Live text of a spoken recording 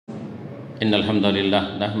إن الحمد لله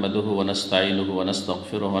نحمده ونستعينه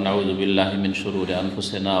ونستغفره ونعوذ بالله من شرور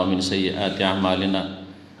أنفسنا ومن سيئات أعمالنا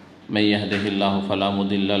من يهده الله فلا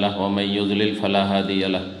مضل له ومن يضلل فلا هادي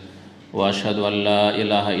له وأشهد أن لا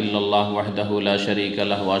إله إلا الله وحده لا شريك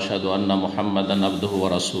له وأشهد أن محمدا عبده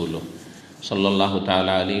ورسوله صلى الله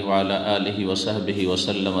تعالى عليه وعلى آله وصحبه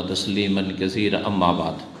وسلم تسليما كثيرا أما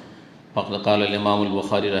بعد فقد قال الإمام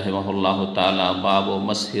البخاري رحمه الله تعالى باب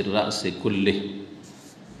مسح الرأس كله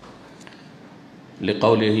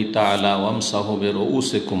لقوله تعالى وامسحوا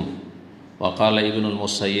برؤوسكم وقال ابن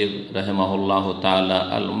المسيب رحمه الله تعالى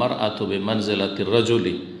المرأة بمنزلة الرجل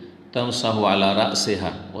تمسح على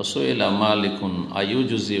رأسها وسئل مالك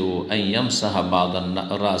أيجزئ أن يمسح بعض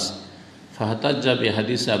الرأس فاحتج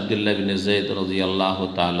بحديث عبد الله بن زيد رضي الله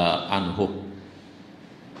تعالى عنه।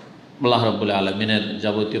 আল্লাহ রাব্বুল আলামিনের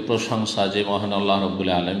যাবতীয় প্রশংসা যে মহান আল্লাহ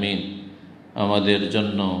রাব্বুল আলামিন আমাদের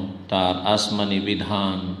জন্য তার আসমানি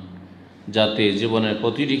বিধান যাতে জীবনের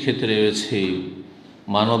প্রতিটি ক্ষেত্রে রয়েছে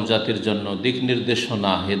মানব জাতির জন্য দিক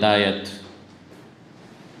নির্দেশনা হেদায়েত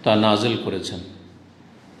তা নাজিল করেছেন।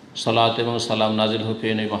 সালাত এবং সালাম নাজিল হোক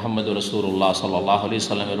নবী মুহাম্মদ রাসূলুল্লাহ সাল্লাল্লাহু আলাইহি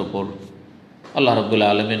সাল্লামের উপর। আল্লাহ রাব্বুল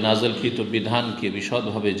আলামিন নাজিলকৃত বিধানকে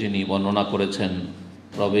বিশদভাবে যিনি বর্ণনা করেছেন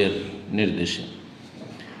রবের নির্দেশে।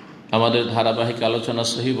 আমাদের ধারাবাহিক আলোচনা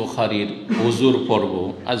সহিহ বুখারীর ওযুর পর্ব,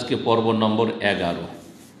 আজকে পর্ব নম্বর 11,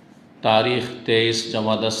 তারিখ 23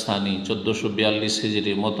 জামাদা সানি 1442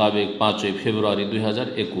 হিজরি মোতাবেক 5 ফেব্রুয়ারি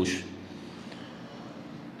 2021।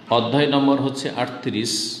 অধ্যায় নম্বর হচ্ছে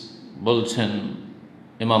 38। বলছেন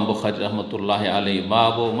ইমাম বুখারী রহমতুল্লাহ আলাইহি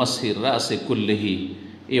বাবু মাসহির রাসি কুল্লিহি।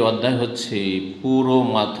 এই অধ্যায় হচ্ছে পুরো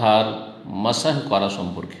মাথার মাসাহ করা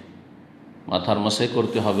সম্পর্কে। মাথার মাসাহ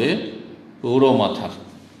করতে হবে পুরো মাথার,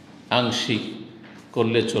 আংশিক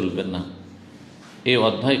করলে চলবে না। এই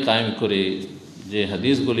অধ্যায় কায়েম করে যে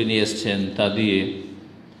হাদিসগুলি নিয়ে এসছেন তা দিয়ে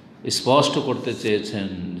স্পষ্ট করতে চেয়েছেন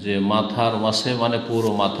যে মাথার মাসে মানে পুরো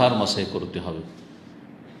মাথার মাসে করতে হবে।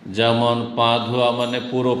 যেমন পা ধোয়া মানে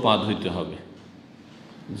পুরো পা ধুইতে হবে,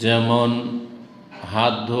 যেমন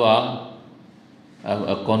হাত ধোয়া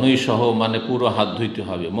কনুই সহ মানে পুরো হাত ধুইতে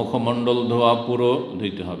হবে, মুখমণ্ডল ধোয়া পুরো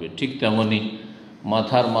ধুইতে হবে, ঠিক তেমনি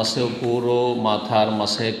মাথার মাসেও পুরো মাথার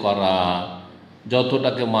মাসে করা।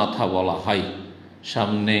 যতটাকে মাথা বলা হয়,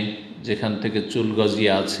 সামনে যেখান থেকে চুল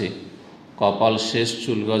গজিয়ে আছে, কপাল শেষ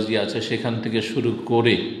চুল গজিয়ে আছে, সেখান থেকে শুরু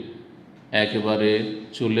করে একেবারে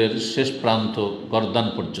চুলের শেষ প্রান্ত গর্দান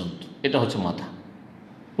পর্যন্ত, এটা হচ্ছে মাথা।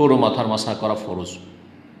 পুরো মাথার মাসা করা ফরজ।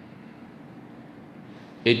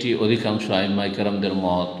 এটি অধিকাংশ আইম্মায়ে কেরামদের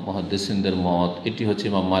মত, মুহাদ্দিসিনদের মত। এটি হচ্ছে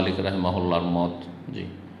ইমাম মালিক রাহিমাহুল্লাহর মত, জি।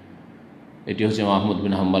 এটি হচ্ছে ইমাম আহমদ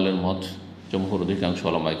বিন হাম্বলের মত, জমহুর অধিকাংশ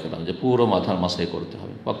উলামায়ে কেরাম, যে পুরো মাথার মাসাই করতে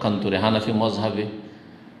হবে। পক্ষান্তরে হানাফি মযহাবে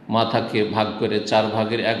মাথাকে ভাগ করে 4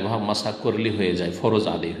 ভাগের 1 ভাগ মাসা করলে হয়ে যায়, ফরজ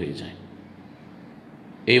আদায় হয়ে যায়।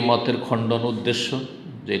 এই মতের খণ্ডন উদ্দেশ্য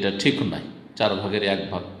যে এটা ঠিক নয়, 4 ভাগের 1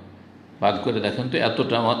 ভাগ ভাগ করে দেখেন তো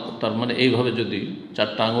এতটা, তার মানে এইভাবে যদি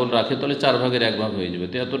 4টা আঙুল রাখে তাহলে 4 ভাগের 1 ভাগ হয়ে যাবে।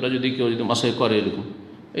 তো এতটা যদি কেউ যদি মাসাই করে এরকম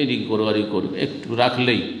এইদিকে করো আর এই করবে, একটু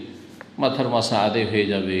রাখলেই মাথার মাসা আদায় হয়ে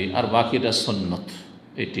যাবে, আর বাকিটা সুন্নত।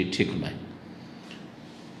 এটি ঠিক নয়।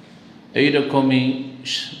 এইরকমই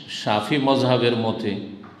শাফি মযহাবের মতে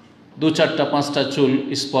 2, 4টা 5টা চুল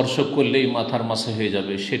স্পর্শ করলেই মাথার মাসা হয়ে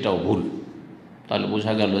যাবে, সেটাও ভুল। তাহলে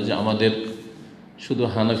বোঝা গেল যে আমাদের শুধু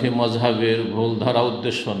হানাফি মযহাবের ভুল ধরা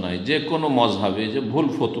উদ্দেশ্য নয়, যে কোনো মযহাবে যে ভুল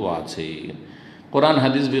ফতোয়া আছে, কোরআন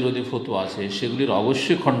হাদিস বিরোধী ফতোয়া আছে, সেগুলির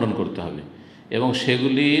অবশ্যই খণ্ডন করতে হবে এবং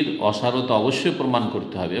সেগুলির অসারতা অবশ্যই প্রমাণ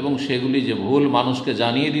করতে হবে এবং সেগুলি যে ভুল মানুষকে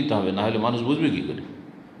জানিয়ে দিতে হবে, না হলে মানুষ বুঝবে কী করে?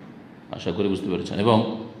 আশা করি বুঝতে পেরেছেন। এবং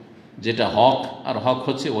যেটা হক, আর হক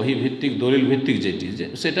হচ্ছে ওহী ভিত্তিক, দলিল ভিত্তিক, যেটি যে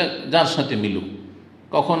সেটা যার সাথে মিলুক।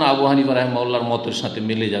 কখনো আবু হানিফা রাহিমাহুল্লাহর মতের সাথে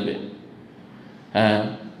মিলে যাবে, হ্যাঁ,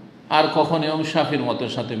 আর কখন ইমাম শাফির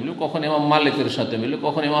মতের সাথে মিলুক, কখন ইমাম মালিকের সাথে মিলুক,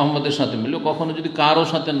 কখন ইমাম আহমদের সাথে মিলুক, কখনো যদি কারো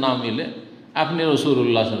সাথে না মিলে আপনি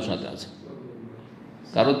রাসূলুল্লাহর সাথে আছেন।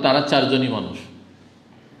 কারণ তারা 4 জনই মানুষ,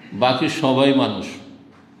 বাকি সবাই মানুষ।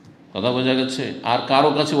 কথা বোঝা গেছে? আর কারো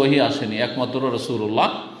কাছে ওহী আসেনি, একমাত্র রাসূলুল্লাহ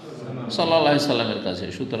সাল্লাল্লাহু আলাইহি সাল্লামের কাছে।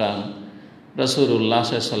 সুতরাং রাসূলুল্লাহ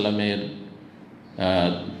সাল্লাল্লাহু আলাইহি সাল্লামের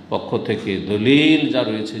পক্ষ থেকে দলিল যা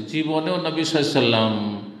রয়েছে, জীবনেও নবী সাল্লাল্লাহু আলাইহি সাল্লাম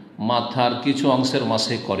মাথার কিছু অংশের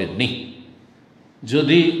মাসে করেননি।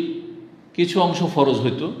 যদি কিছু অংশ ফরজ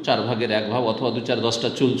হইতো, 4 ভাগের 1 ভাগ অথবা 2, 4, 10টা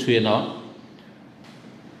চুল ছুঁয়ে নেওয়া,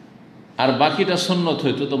 আর বাকিটা সুন্নত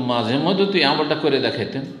হইতো, তো মাঝে মধ্যে তো আমলটা করে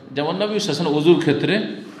দেখাইতেন। যেমন নবী সাল্লাল্লাহু আলাইহি ওয়াসাল্লাম ওযুর ক্ষেত্রে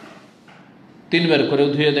 3 বার করেও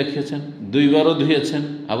ধুয়ে দেখিয়েছেন, 2 বারও ধুয়েছেন,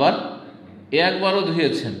 আবার 1 বারও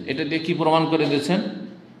ধুয়েছেন। এটা দিয়ে কি প্রমাণ করে দিয়েছেন?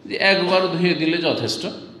 যে 1 বার ধুয়ে দিলে যথেষ্ট,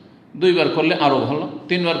 2 বার করলে আরও ভালো,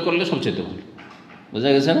 3 বার করলে সবচেয়ে ভালো। বোঝা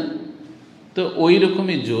গেছে না? তো ওই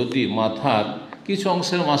রকমই যদি মাথার কিছু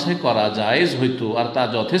অংশের মাসাই করা জায়েজ হইতো আর তা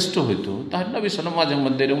যথেষ্ট হইতো, তাহলে নবী সাল্লাল্লাহু আলাইহি ওয়াসাল্লাম মাঝে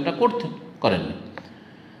মধ্যে এরকমটা করতেন, করেননি।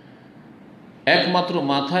 একমাত্র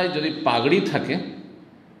মাথায় যদি পাগড়ি থাকে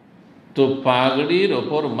তো পাগড়ির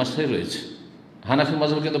ওপর মাসাই রয়েছে। হানাফি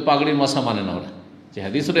মাযহাব কিন্তু পাগড়ির মাসা মানে না, ওরা যে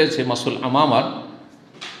হাদিস রয়েছে মাসুল আমামার,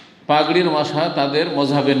 পাগড়ির মাসা তাদের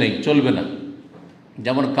মযহাবে নেই, চলবে না।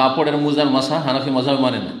 যেমন কাপড়ের মোজার মাসা হানাফি মাযহাব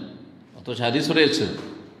মানে না, অথচ হাদিস রয়েছে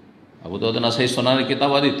আবু দাউদ নাসাই সুনানের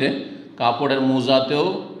কিতাবাদিতে কাপড়ের মোজাতেও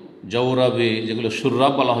জওরাবে, যেগুলো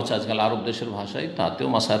শুররাব বলা হচ্ছে আজকাল আরব দেশের ভাষায়, তাতেও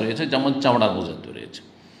মাসা রয়েছে, যেমন চামড়ার মোজাতেও রয়েছে।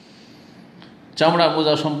 চামড়ার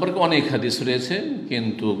মোজা সম্পর্কে অনেক হাদিস রয়েছে,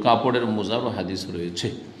 কিন্তু কাপড়ের মোজারও হাদিস রয়েছে।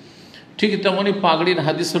 ঠিক তেমনই পাগড়ির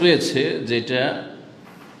হাদিস রয়েছে, যেটা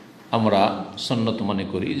আমরা সুন্নত মনে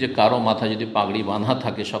করি, যে কারো মাথা যদি পাগড়ি বাঁধা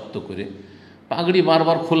থাকে শক্ত করে, পাগড়ি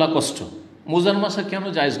বারবার খোলা কষ্ট, মোজার মাসা কেন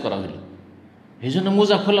জায়েজ করা হলো? এই জন্য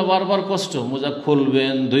মোজা খোলা বারবার কষ্ট, মোজা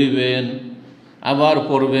খুলবেন, ধুইবেন, আবার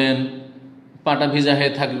পরবেন, পাটা ভিজা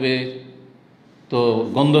হয়ে থাকবে তো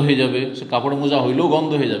গন্ধ হয়ে যাবে, সে কাপড় মোজা হইলেও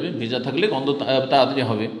গন্ধ হয়ে যাবে, ভিজা থাকলে গন্ধ তাড়াতাড়ি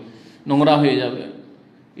হবে, নোংরা হয়ে যাবে।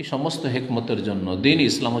 এই সমস্ত হেকমতের জন্য দিন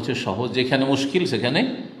ইসলাম হচ্ছে সহজ, যেখানে মুশকিল সেখানে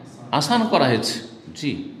আসান করা হয়েছে।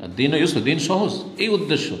 জি, দিন সহজ, এই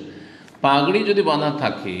উদ্দেশ্য। পাগড়ি যদি বাঁধা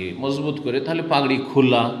থাকে মজবুত করে, তাহলে পাগড়ি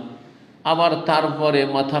খোলা, আবার তারপরে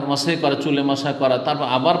মাথার মাসাই করা, চুলে মাসা করা, তারপর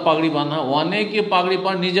আবার পাগড়ি বাঁধা। অনেকে পাগড়ি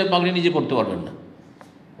নিজের পাগড়ি নিজে পড়তে পারবেন না,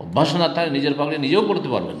 অভ্যাস না থাকে, নিজের পাগড়ি নিজেও পড়তে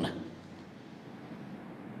পারবেন না,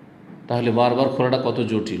 তাহলে বারবার খোলাটা কত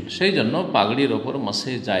জটিল। সেই জন্য পাগড়ির ওপর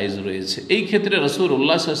মাসে জায়েজ রয়েছে। এই ক্ষেত্রে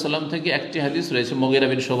রাসূলুল্লাহ সাল্লাল্লাহু আলাইহি ওয়াসাল্লাম থেকে একটি হাদিস রয়েছে, মুগীরা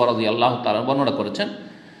বিন শুবা রাদিয়াল্লাহু তাআলা বর্ণনা করেছেন,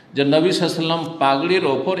 যে নবী সাল্লাল্লাহু আলাইহি ওয়াসাল্লাম পাগড়ির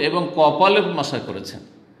ওপর এবং কপালে মাসা করেছেন।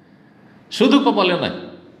 শুধু কপালে নয়,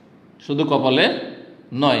 শুধু কপালে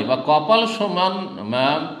নয়, বা কপাল সমান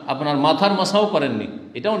আপনার মাথার মাসাও করেননি,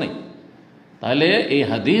 এটাও নেই। তাহলে এই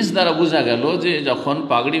হাদিস দ্বারা বোঝা গেল যে যখন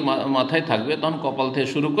পাগড়ি মাথায় থাকবে তখন কপাল থেকে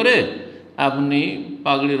শুরু করে আপনি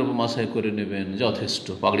পাগড়ির ওপর মাসাই করে নেবেন, যথেষ্ট,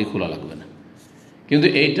 পাগড়ি খোলা লাগবে না। কিন্তু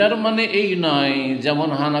এইটার মানে এই নয়, যেমন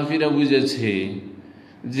হানাফিরা বুঝেছে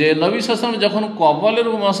যে নবী সাল্লাল্লাহু আলাইহি ওয়াসাল্লাম যখন কপালের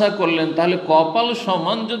উপর মাসা করলেন, তাহলে কপাল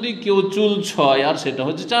সমান যদি কেউ চুল ছয় আর সেটা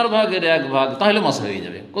হচ্ছে 4 ভাগের 1 ভাগ, তাহলে মাসা হয়ে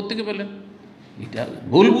যাবে। কোত্থেকে পেলেন? এটা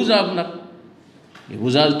ভুল বুঝা আপনার, এই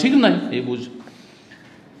বুঝা ঠিক নাই, এই বুঝ।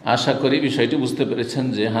 আশা করি বিষয়টি বুঝতে পেরেছেন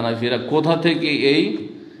যে হানাফিরা কোথা থেকে এই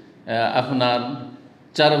আপনার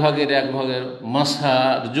 4 ভাগের 1 ভাগের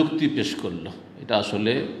মাসার যুক্তি পেশ করলো। এটা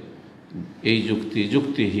আসলে এই যুক্তি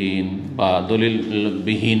যুক্তিহীন বা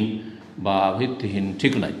দলিলবিহীন বা ভিত্তিহীন,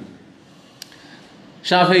 ঠিক নাই।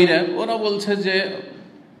 শাফিঈরা ওরা বলছে যে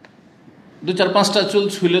 2-4-5টা চুল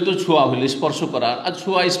ছুঁলে তো ছোঁয়া হইলে, স্পর্শ করা, আর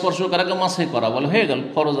ছোঁয়া স্পর্শ করাকে মাসাই করা বলে, হয়ে গেল,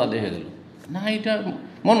 ফরজ আদায় হয়ে গেল। না, এটা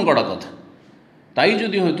মন গড়া কথা। তাই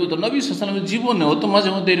যদি হয়তো তো নবী সাল্লাল্লাহু আলাইহি ওয়াসাল্লামের জীবনেও তো মাঝে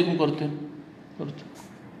মধ্যে এরকম করতে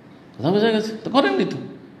কথা বোঝা গেছে, তো করেননি তো।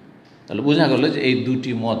 তাহলে বোঝা গেল যে এই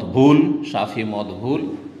দুটি মত ভুল, শাফি মত ভুল,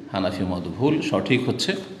 হানাফি মত ভুল। সঠিক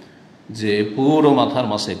হচ্ছে যে পুরো মাথার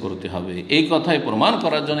মাসে করতে হবে। এই কথাই প্রমাণ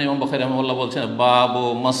করার জন্য ইমাম বুখারী রাহিমাহুল্লাহ বলছেন বাবু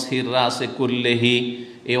মাসহির রাসে কুল্লিহি,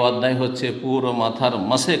 এই অধ্যায় হচ্ছে পুরো মাথার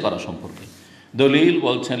মাসে করা সম্পর্কে। দলিল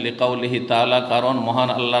বলছেন লিকাউলিহি তাআলা, কারণ মহান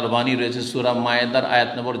আল্লাহর বাণী রয়েছে সূরা মায়েদার আয়াত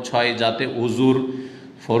নম্বর 6, যাতে উজুর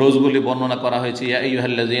ফরজগুলি বর্ণনা করা হয়েছে। ইয়া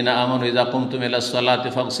আইয়ুহাল্লাযীনা আমানু ইযা কুমতুম ইলাস সালাতি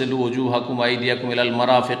ফাগসিলু ওয়ুজুহাকুম ওয়া আইদিয়াকুম ইলাল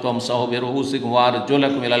মারাফিক ওয়ামসাহু বিরুউসিকুম ওয়া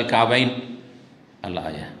আরজুলাকুম ইলাল কাবাইন। আল্লাহ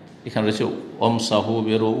আয়া এখানে রয়েছে ওয়ামসাহু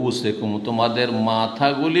বিরুউসিকুম, তোমাদের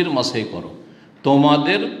মাথাগুলির মাসাই করো।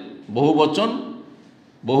 তোমাদের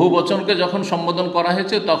বহুবচনকে যখন সম্বোধন করা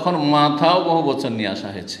হয়েছে তখন মাথাও বহুবচন নিয়ে আসা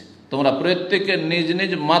হয়েছে। তোমরা প্রত্যেকে নিজ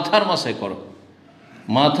নিজ মাথার মাসাই করো।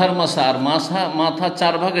 মাথার মাসা, আর মাথা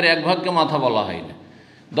 4 ভাগের 1 ভাগকে মাথা বলা হয় না,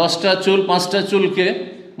 10টা চুল 5টা চুলকে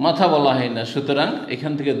মাথা বলা হয় না। সুতরাং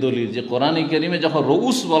এখান থেকে দলিল যে কোরআনে কারিমে যখন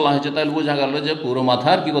রউস বলা হয়েছে, তাহলে বোঝা গেল যে পুরো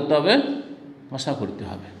মাথার কি করতে হবে? মাসা করতে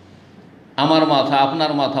হবে। আমার মাথা,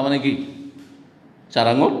 আপনার মাথা মানে কি 4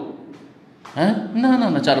 আঙুল? হ্যাঁ, না না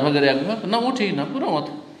না, 4 ভাগের 1 ভাগ না, মোটেই না, পুরো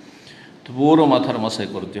মাথা। তো পুরো মাথার মাসাই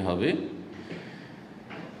করতে হবে।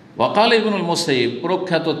 ওয়াকাল ইবনুল মুসাইয়িব,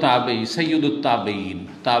 প্রখ্যাত তাবেঈ, সাইয়্যিদুত তাবেঈন,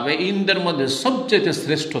 তাবেঈনদের মধ্যে সবচেয়ে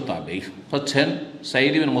শ্রেষ্ঠ তাবেঈ হচ্ছেন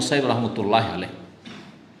সাইয়্যিদ ইবনে মুসাইয়িব রাহমাতুল্লাহি আলাইহি।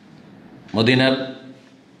 মদিনার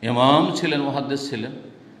ইমাম ছিলেন, মুহাদ্দিস ছিলেন,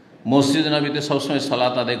 মসজিদ নববীতে সবসময়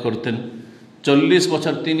সালাত আদায় করতেন। 40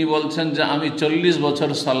 বছর তিনি বলছেন যে আমি 40 বছর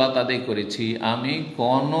সালাত আদায় করেছি, আমি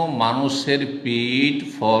কোনো মানুষের পিঠ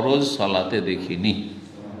ফরজ সালাতে দেখিনি।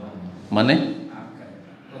 মানে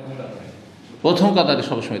প্রথম কাতারে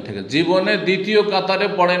সবসময় থেকে, জীবনে দ্বিতীয় কাতারে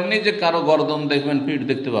পড়েননি যে কারো গর্দন দেখবেন, পিঠ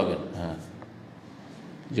দেখতে পাবেন, হ্যাঁ,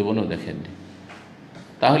 জীবনেও দেখেননি।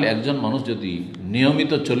 তাহলে একজন মানুষ যদি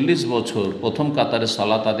নিয়মিত 40 বছর প্রথম কাতারে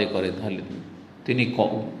সালাত আদায় করে, তাহলে তিনি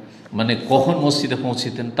মানে কখন মসজিদে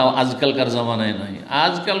পৌঁছিতেন? তাও আজকালকার জামানায় নয়।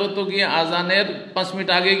 আজকালও তো গিয়ে আজানের 5 মিনিট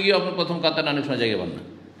আগে গিয়ে আপনি প্রথম কাতারে অনেক সময় জায়গা পান না।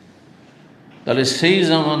 তাহলে সেই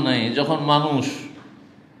জামানায় যখন মানুষ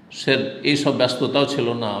সে এইসব ব্যস্ততাও ছিল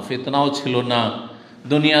না, ফিতনাও ছিল না,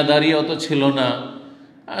 দুনিয়াদারিও তো ছিল না,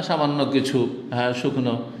 সামান্য কিছু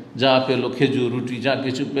শুকনো যা পেলো, খেজুর রুটি যা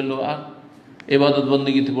কিছু পেলো, আর ইবাদত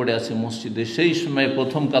বন্দেগীতে পড়ে আছে মসজিদে, সেই সময়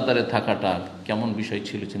প্রথম কাতারে থাকাটা কেমন বিষয়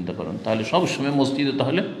ছিল চিন্তা করেন। তাহলে সবসময় মসজিদে,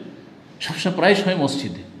 তাহলে সবসময় প্রায় সময়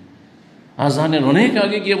মসজিদে, আজানের অনেক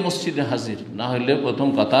আগে গিয়ে মসজিদে হাজির না হলে প্রথম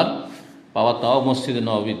কাতার পাওয়া, তাও মসজিদে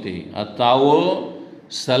নববীতে। আর তাও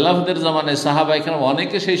সালাফদের জামানায়, সাহাবা ইকরাম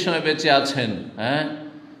অনেকে সেই সময় বেঁচে আছেন,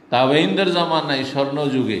 তাবেঈনদের জামানায়,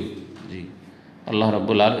 স্বর্ণযুগে। জি, আল্লাহ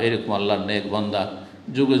রাব্বুল আলামিন এরকম আল্লাহর নেক বান্দা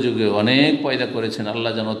যুগে যুগে অনেক পয়দা করেছেন।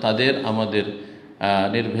 আল্লাহ যেন তাদের আমাদের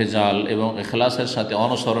নির্ভেজাল এবং ইখলাসের সাথে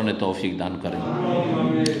অনুসরণে তৌফিক দান করেন।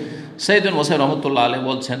 সাইয়েদুল মুসাইয়্যিব রাহমাতুল্লাহ আলাইহি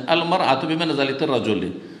বলছেন, আল মারআতু বিমানজিলাতির রাজুলি,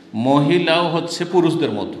 মহিলাও হচ্ছে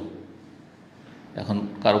পুরুষদের মতো। এখন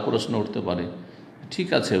কারো প্রশ্ন উঠতে পারে, ঠিক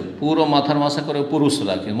আছে, পুরো মাথার মাসা করে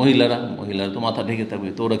পুরুষরা, মহিলারা তো মাথা ঢেকে থাকবে,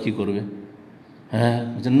 তো ওরা কী করবে?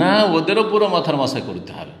 না, ওদেরও পুরো মাথার মাসা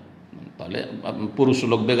করতে হবে। তাহলে পুরুষ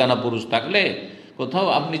লোক, বেগানা পুরুষ থাকলে কোথাও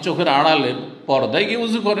আপনি চোখের আড়ালে পর্দায় গিয়ে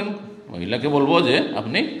উজু করেন, মহিলাকে বলবো যে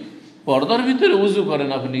আপনি পর্দার ভিতরে উজু করেন,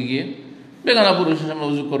 আপনি গিয়ে বেগানা পুরুষের সামনে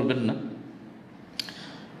উজু করবেন না।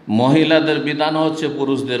 মহিলাদের বিধান হচ্ছে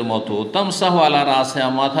পুরুষদের মতো, তামসাহু আলা রাসিহা,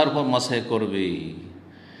 মাথার পর মাসাহ করবে।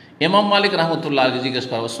 ইমাম মালিক রাহমাতুল্লাহকে জিজ্ঞেস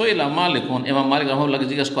করা হয়, সোইলা মালিকুন, ইমাম মালিক রাহমাতুল্লাহকে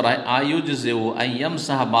জিজ্ঞেস করা হয়, আইয়ুযু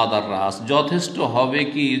আইয়ামসাহা বাদার রাস, যথেষ্ট হবে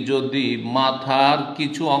কি যদি মাথার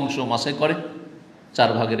কিছু অংশ মাসাহ করে, 4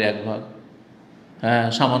 ভাগের 1 ভাগ,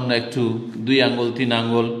 সামান্য একটু 2 আঙ্গুল 3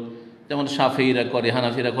 আঙ্গুল, যেমন শাফিঈরা করে,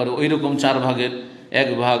 হানাফিরা করে, ওই রকম 4 ভাগের 1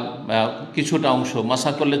 ভাগ কিছুটা অংশ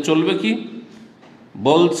মাসাহ করলে চলবে কি?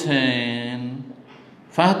 বলছেন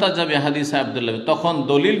ফাহতাজা বিহাদিস আব্দুল্লাহ, তখন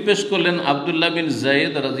দলিল পেশ করলেন আব্দুল্লাহ বিন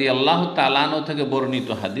যায়েদ রাদিয়াল্লাহু তাআলা আনহু থেকে বর্ণিত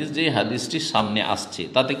হাদিস, যে হাদিসটি সামনে আসছে।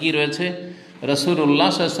 তাতে কি রয়েছে? রাসূলুল্লাহ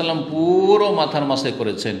সাল্লাল্লাহু আলাইহি ওয়াসাল্লাম পুরো মাথার মাসাহ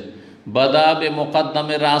করেছেন। বাদাবে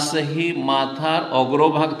মুকাদ্দামে রাসহি, মাথার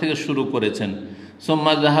অগ্রভাগ থেকে শুরু করেছেন।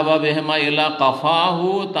 সুম্মা যাহাবা বিহিমা ইলা কাফাহু,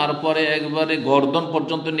 তারপরে একবারে গর্দন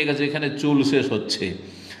পর্যন্ত নিয়ে গেছে, এখানে চুল শেষ হচ্ছে।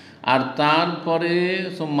 আর তারপরে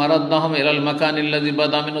সুম্মারাদ্দাহুম ইলাল মাকানিল্লাযী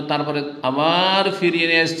বাদা মিনহু, তারপরে আবার ফিরিয়ে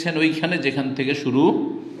নিয়ে এসেছেন ওইখানে যেখান থেকে শুরু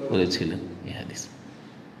করেছিলেন। এই হাদিস।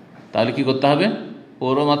 তাহলে কি করতে হবে?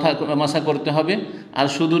 পুরো মাথা মাসাহ করতে হবে। আর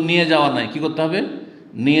শুধু নিয়ে যাওয়া নাই, কি করতে হবে?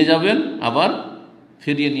 নিয়ে যাবেন, আবার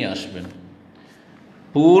ফিরিয়ে নিয়ে আসবেন।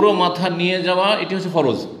 পুরো মাথা নিয়ে যাওয়া এটি হচ্ছে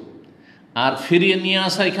ফরজ, আর ফিরিয়ে নিয়ে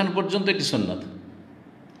আসা এখান পর্যন্ত এটি সুন্নাত।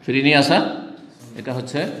 ফিরিয়ে নিয়ে আসা এটা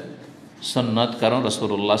হচ্ছে সুন্নাত, কারণ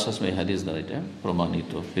রাসূলুল্লাহ সাল্লাল্লাহু আলাইহি ওয়াসাল্লাম এই হাদিস দ্বারা এটা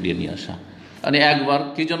প্রমাণিত, ফিরিয়ে নিয়ে আসা। মানে একবার,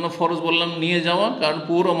 কি জন্য ফরজ বললাম নিয়ে যাওয়া? কারণ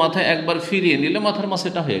পুরো মাথায় একবার ফিরিয়ে নিলে মাথার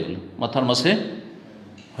মাসেটা হয়ে গেল, মাথার মাসে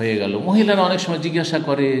হয়ে গেল। মহিলারা অনেক সময় জিজ্ঞাসা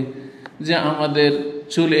করে যে আমাদের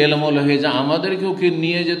চুল এলোমেলো হয়ে যায়, আমাদেরকেও কি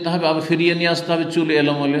নিয়ে যেতে হবে, আবার ফিরিয়ে নিয়ে আসতে হবে, চুল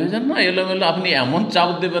এলোমেলো হয়ে যায়? না, এলোমেলো আপনি এমন চাপ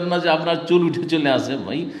দেবেন না যে আপনার চুল উঠে চলে আসে।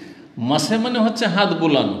 ভাই, মাসে মানে হচ্ছে হাত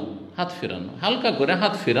বুলানো, হাত ফেরানো, হালকা করে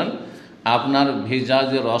হাত ফেরান। আপনার ভেজা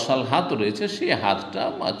যে রসাল হাত রয়েছে, সেই হাতটা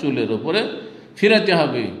চুলের উপরে ফিরাতে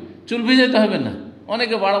হবে, চুল ভেজাতে হবে না।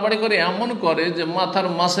 অনেকে বাড়াবাড়ি করে এমন করে যে মাথার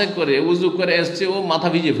মাসে করে উজু করে এসছে, ও মাথা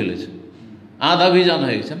ভিজে ফেলেছে, আধা ভিজানো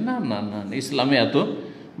হয়ে গেছে। না না না, ইসলামে এত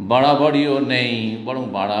বাড়াবাড়িও নেই, বরং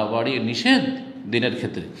বাড়াবাড়ি নিষেধ দিনের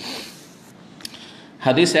ক্ষেত্রে।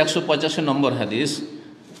 হাদিস 185 নম্বর হাদিস,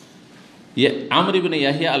 আমর ইবনে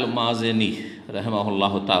ইয়াহিয়া আল মাযিনী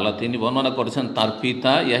রাহিমাহুল্লাহ তাআলা তিনি বর্ণনা করেছেন তার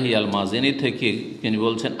পিতা ইয়াহিয়া আল মাযিনী থেকে। তিনি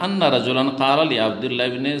বলছেন, আন্না রাজুলান ক্বালা লি আব্দুল্লাহ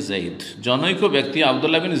ইবনে যায়েদ, জনৈক ব্যক্তি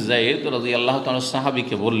আব্দুল্লাহ বিন যায়েদ রাদিয়াল্লাহু তাআলা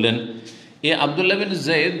সাহাবীকে বললেন। এই আব্দুল্লাহ বিন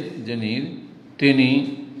যায়েদ তিনি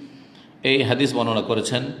এই হাদিস বর্ণনা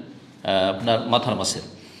করেছেন আপনার মাথার মাসে।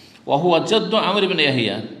 ওয়া হুয়া জাদ্দু আমর ইবনে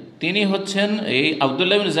ইয়াহিয়া, তিনি হচ্ছেন, এই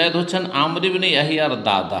আব্দুল্লাহ বিন যায়েদ হচ্ছেন আমর ইবনে ইয়াহিয়ার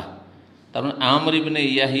দাদা। তার মানে আমর ইবনে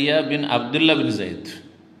ইয়াহিয়া বিন আব্দুল্লাহ বিন যায়েদ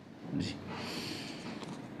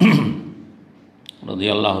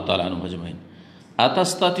রাদিয়াল্লাহু তাআলা আনহু আজমাইন।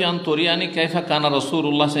 আতাস্তাতি আন তুরিয়ানি কাইফা কানা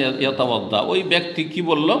রাসূলুল্লাহ ইয়াতাওয়াদ্দা, ওই ব্যক্তি কি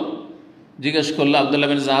বলল? জিজ্ঞেস করলো আব্দুল্লাহ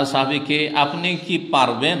বিন যায়েদ সাহাবীকে, আপনি কি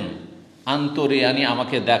পারবেন আন তুরিয়ানি,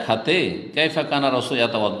 আমাকে দেখাতে, কাইফা কানা রাসূল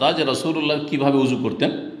ইয়াতাওয়াদ্দা, যে রাসূলুল্লাহ কিভাবে ওযু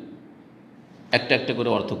করতেন? একটা একটা করে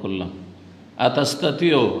অর্থ করলাম।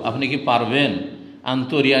 আতাস্তাতিও, আপনি কি পারবেন,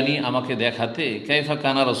 আন্তরিয়ানি, আমাকে দেখাতে, কাইফা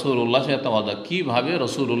কানা রাসূলুল্লাহ ইয়াতাওয়াদ্দা, কিভাবে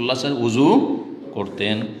রাসূলুল্লাহ ওযু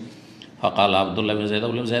করতেন? ফাকাল আব্দুল্লাহ বিন যায়েদ,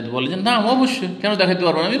 আব্দুল্লাহ বিন যায়েদ বলে যে না অবশ্যই, কেন দেখাতে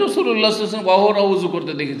পারবো না, আমি রাসূলুল্লাহ সাল্লাল্লাহু আলাইহি ওয়াসাল্লাম অহরহ ওযু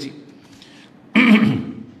করতে দেখেছি।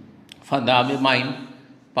 ফাদা বিমাইন,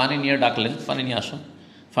 পানি নিয়ে ডাকলেন, পানি নিয়ে আসো।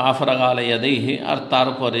 ফাফরাগা আলা ইয়াদাইহি, আর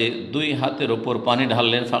তারপরে দুই হাতের ওপর পানি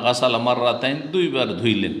ঢাললেন। ফাগাসালা মাররাতাইন, দুইবার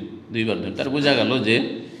ধুইলেন, দুইবার ধুইলেন। তার বোঝা গেল যে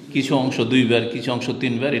কিছু অংশ দুইবার, কিছু অংশ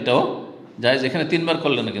তিনবার, এটাও যায়, যেখানে তিনবার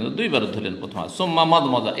করলেন না, কিন্তু দুইবার ধুলেন প্রথম হাত। সুম্মা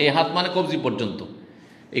মাদমাদা, এই হাত মানে কবজি পর্যন্ত,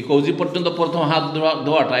 এই কবজি পর্যন্ত প্রথম হাত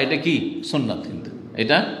ধোয়াটা এটা কি সুন্নাত, কিন্তু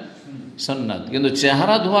এটা সুন্নাত। কিন্তু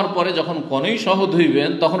চেহারা ধোয়ার পরে যখন কনুই সহ ধুইবেন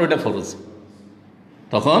তখন ওটা ফরজ,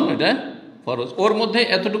 তখন এটা ফরজ। ওর মধ্যে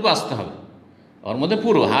এতটুকু আসতে হবে, ওর মধ্যে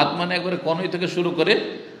পুরো হাত মানে একবারে কনুই থেকে শুরু করে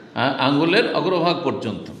আঙ্গুলের অগ্রভাগ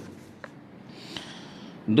পর্যন্ত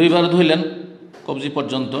দুইবার ধুইলেন কবজি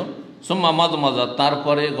পর্যন্ত। সুম্মা মাদমাদা,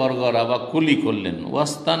 তারপরে গড়গড়া বা কুলি করলেন।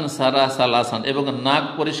 ওয়াস্তান সারা সালাসান, এবং নাক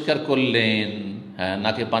পরিষ্কার করলেন, হ্যাঁ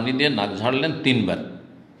নাকে পানি দিয়ে নাক ঝাড়লেন তিনবার।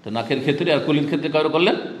 তো নাকের ক্ষেত্রে আর কুলির ক্ষেত্রে কয়বার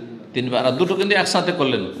করলেন? তিনবার। আর দুটো কিন্তু একসাথে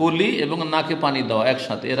করলেন, কুলি এবং নাকে পানি দেওয়া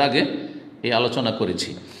একসাথে, এর আগে এই আলোচনা করেছি।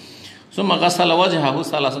 সুম্মা গাসালা ওয়াজহাহু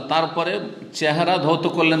সালাসান, তারপরে চেহারা ধৌত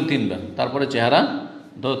করলেন তিনবার, তারপরে চেহারা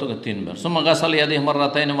ধৌত তিনবার। সুম্মা গাসালা ইয়াদাইহি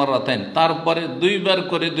মাররাতাইন মাররাতাইন, তারপরে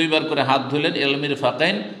দুইবার করে হাত ধুলেন। এলমির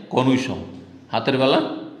ফাকাইন, কনুই সহ, হাতের বেলা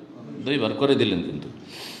দুইবার করে দিলেন। কিন্তু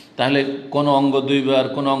তাহলে কোন অঙ্গ দুইবার,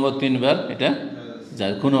 কোন অঙ্গ তিনবার, এটা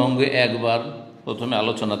যায়, কোনো অঙ্গে একবার। প্রথমে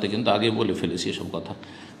আলোচনাতে কিন্তু আগে বলে ফেলেছি এসব কথা।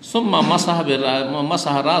 সুম্মা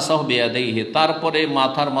মাসাহা রাসাহু বিয়াদাইহি, তারপরে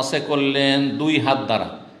মাথার মাসে করলেন দুই হাত দ্বারা।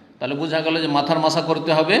 তাহলে বোঝা গেল যে মাথার মাসা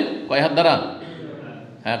করতে হবে কয় হাত দ্বারা?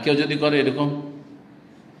 হ্যাঁ, কেউ যদি করে এরকম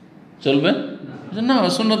চলবে না,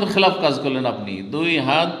 সুন্নতের খেলাফ কাজ করলেন আপনি। দুই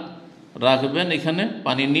হাত রাখবেন এখানে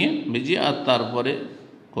পানি নিয়ে ভিজিয়ে, আর তারপরে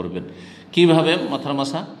করবেন। কিভাবে মাথার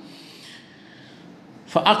মাসা?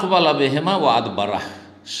 ফাআকবালা বিহিমা ওয়া আদবারা,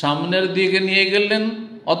 সামনের দিকে নিয়ে গেলেন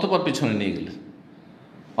অথবা পেছনে নিয়ে গেলেন,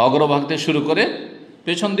 অগ্রভাগ থেকে শুরু করে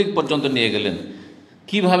পেছন দিক পর্যন্ত নিয়ে গেলেন।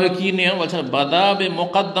 কিভাবে, কি নিয়ম বলছেন? বাদাবে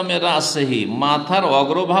মোকাদ্দামে রাসহি, মাথার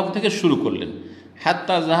অগ্রভাগ থেকে শুরু করলেন।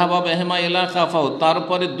 হাত্তা জাহাবা বিহিমা ইলা কাফাহু,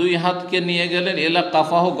 তারপরে দুই হাতকে নিয়ে গেলেন ইলা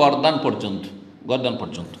কাফাহু, গর্দান পর্যন্ত, গর্দান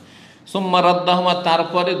পর্যন্ত। সুম্মা রাদ্দাহুমা,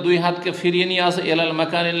 তারপরে দুই হাতকে ফিরিয়ে নিয়ে আসে ইলাল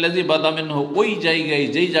মাকানিল্লাযী বাদা মিনহু, ওই জায়গায়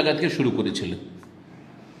যেই জায়গা থেকে শুরু করেছিলেন,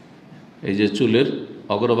 এই যে চুলের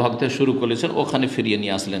অগ্রভাগ থেকে শুরু করেছেন ওখানে ফিরিয়ে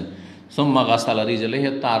নিয়ে আসলেন। সুম্মা গাসালা রিজলাইহি,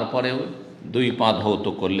 তারপরে দুই পা ধৌত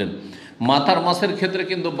করলেন। মাথার মাসের ক্ষেত্রে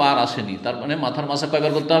কিন্তু বার আসেনি, তার মানে মাথার মাসা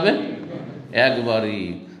কয়বার করতে হবে? একবারই।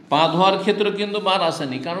 পা ধোয়ার ক্ষেত্রে কিন্তু বার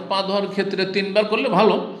আসেনি, কারণ পা ধোয়ার ক্ষেত্রে তিনবার করলে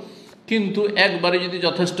ভালো, কিন্তু একবারে যদি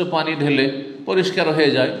যথেষ্ট পানি ঢেলে পরিষ্কার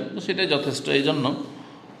হয়ে যায় তো সেটাই যথেষ্ট। এই জন্য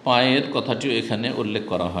পায়ের কথাটিও এখানে উল্লেখ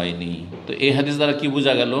করা হয়নি। তো এই হাদিস দ্বারা কি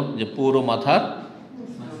বোঝা গেল? যে পুরো মাথার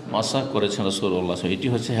মাসা করেছেন রাসূলুল্লাহ। এটি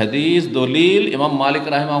হচ্ছে হাদিস, দলিল ইমাম মালিক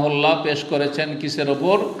রাহিমাহুল্লাহ পেশ করেছেন কিসের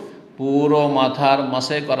ওপর? পুরো মাথার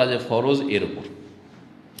মাসে করা যে ফরজ, এর উপর।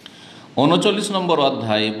 39 নম্বর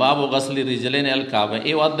অধ্যায়, বাবু গাসলি রিজলাইন আল কাবা।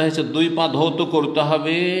 এই অধ্যায় হচ্ছে দুই পা ধৌত করতে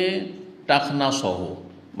হবে টাকনা সহ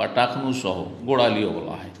বা টাকনু সহ, গোড়ালিও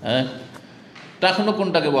বলা হয়। হ্যাঁ, টাকনু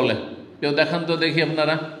কোনটাকে বলে কেউ দেখান তো দেখি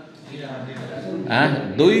আপনারা। হ্যাঁ,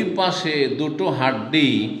 দুই পাশে দুটো হাড্ডি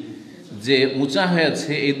যে উঁচা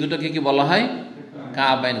হয়েছে, এই দুটোকে কি বলা হয়?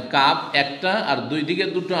 কাবাইন। কাব একটা, আর দুই দিকে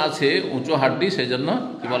দুটো আছে উঁচু হাড্ডি, সেই জন্য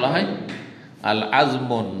কি বলা হয়? আল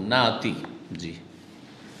আজমুন নাতি। জি,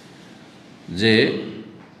 যে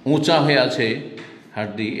উঁচা হয়ে আছে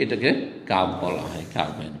হাড্ডি, এটাকে কাব বলা হয়,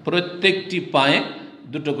 কাবাইন। প্রত্যেকটি পায়ে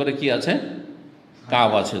দুটো করে কি আছে?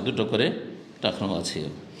 কাব আছে, দুটো করে টাকনো আছে,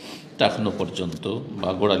 টাকনো পর্যন্ত বা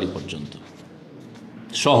গোড়ালি পর্যন্ত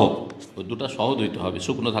সহ, ওই দুটা সহ ধুইতে হবে,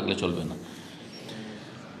 শুকনো থাকলে চলবে না।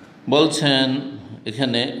 বলছেন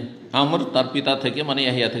এখানে আমর তার পিতা থেকে, মানে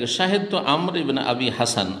ইয়াহিয়া থেকে, শাহেদ তো আমর ইবনে আবি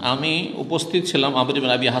হাসান, আমি উপস্থিত ছিলাম আমর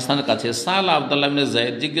ইবনে আবি হাসানের কাছে। সাল আব্দুল্লাহ ইবনে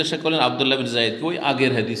যায়েদ, জিজ্ঞাসা করলেন আব্দুল্লাহ ইবনে যায়েদ, ওই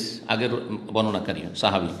আগের হাদিস, আগের বর্ণনাকারী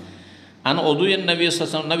সাহাবী। আন ওযুয়েন নবী সাল্লাল্লাহু আলাইহি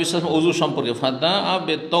ওয়াসাল্লাম, নবী সাল্লাল্লাহু আলাইহি ওয়াসাল্লাম ওযু সম্পর্কে। ফাদা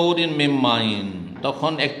আবে তাওরিন মিন মাইন,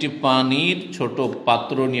 তখন একটি পানির ছোট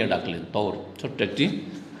পাত্র নিয়ে ডাকলেন। তওর, ছোট্ট একটি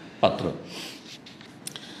পাত্র।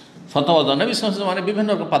 ফাতাওয়াদা, নবী সাল্লাল্লাহু আলাইহি ওয়াসাল্লাম, মানে বিভিন্ন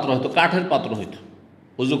রকম পাত্র হতো, কাঠের পাত্র হইতো,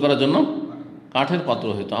 উযু করার জন্য কাঠের পাত্র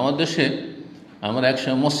হইতো। আমার দেশে, আমার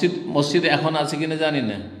একসময় মসজিদে এখন আছে কিনা জানি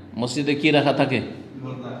না, মসজিদে কি রাখা থাকে?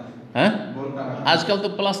 হ্যাঁ, আজকাল তো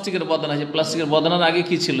প্লাস্টিকের বদনা আছে। প্লাস্টিকের বদনার আগে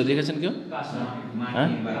কি ছিল দেখেছেন কেউ? হ্যাঁ,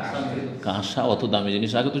 কাঁসা, অত দামি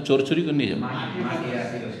জিনিস আগে তো চোর চুরি করে নিয়ে যাবে।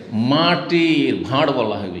 মাটির ভাঁড়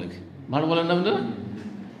বলা হয় এগুলোকে, ভাঁড় বলেন না আপনারা?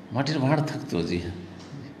 মাটির ভাঁড় থাকতো। জি হ্যাঁ,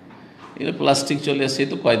 এগুলো প্লাস্টিক চলে এসে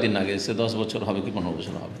তো কয়েকদিন আগে, এসে 10 বছর হবে কি 15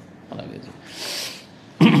 বছর হবে আগে।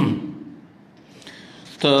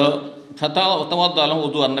 তো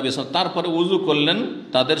উযু নবী, তারপরে উজু করলেন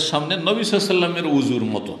তাদের সামনে নবী সাল্লাল্লাহু আলাইহি ওয়াসাল্লামের উজুর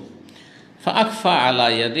মতো। ফাআকফা আলা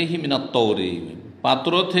ইয়াদিহি মিনাত তাওরি,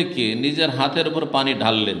 পাত্র থেকে নিজের হাতের উপর পানি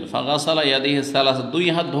ঢাললেন। ফাগাসালা ইয়াদিহি সালাস, দুই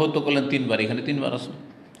হাত ধৌত করলেন তিনবার। এখানে তিনবার আছে,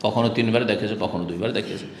 কখনো তিনবার দেখেছে, কখনো দুইবার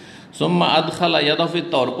দেখেছে। সুম্মা আদখালা ইয়াদাহু ফিত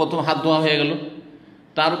তাওর, প্রথম হাত ধোয়া হয়ে গেল,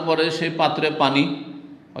 তারপরে সেই পাত্রে পানি,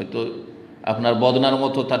 হয়তো আপনার বদনার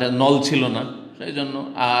মতো তার নল ছিল না, সেই জন্য,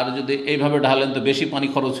 আর যদি এইভাবে ঢালেন তো বেশি পানি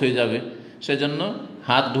খরচ হয়ে যাবে, সেই জন্য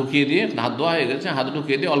হাত ঢুকিয়ে দিয়ে, হাত ধোয়া হয়ে গেছে, হাত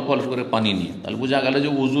ঢুকিয়ে দিয়ে অল্প অল্প করে পানি নিয়ে, তাহলে বোঝা গেল যে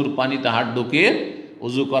উজুর পানিতে হাত ঢুকিয়ে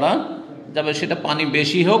উজু করা যাবে। সেটা পানি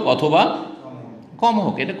বেশি হোক অথবা কম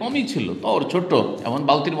হোক, এটা কমই ছিল, তো ওর ছোট্ট, এমন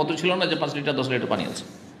বালতির মতো ছিল না যে 5 লিটার 10 লিটার পানি আছে।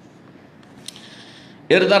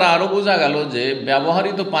 এর দ্বারা আরও বোঝা গেল যে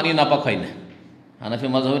ব্যবহারিত পানি নাপাক হয় না। হানাফি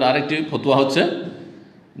মাযহাবের আরেকটি ফতোয়া হচ্ছে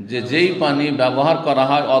যে যেই পানি ব্যবহার করা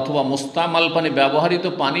হয় অথবা মুস্তামাল পানি, ব্যবহৃত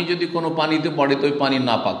পানি যদি কোনো পানিতে পড়ে তো ওই পানি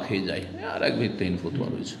নাপাক হয়ে যায়। আর এক ভিত্তিহীন ফতোয়া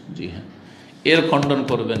রয়েছে, জি হ্যাঁ, এর খণ্ডন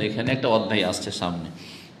করবেন, এখানে একটা অধ্যায় আসছে সামনে।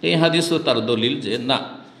 এই হাদিসও তার দলিল যে না,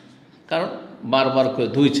 কারণ বারবার করে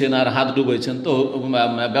ধুইছেন আর হাত ডুবেছেন, তো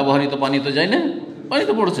ব্যবহৃত পানি তো যায় না, পানি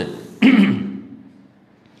তো পড়ছে।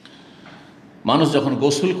 মানুষ যখন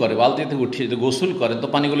গোসল করে, বালতিতে উঠিয়ে যদি গোসল করেন তো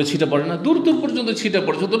পানিগুলো ছিটে পড়ে না, দূর দূর পর্যন্ত ছিটে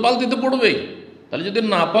পড়ছে, তো বালতিতে পড়বেই। তাহলে যদি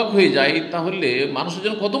নাপাক হয়ে যায় তাহলে মানুষের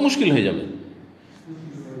জন্য কত মুশকিল হয়ে যাবে।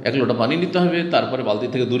 1 লোটা পানি নিতে হবে, তারপরে বালতি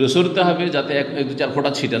থেকে দূরে সরতে হবে যাতে 1-2-4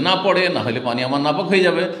 ফোঁটা ছিটে না পড়ে, না হলে পানি আমার নাপাক হয়ে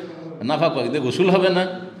যাবে, নাপাক হয়ে গোসল হবে না।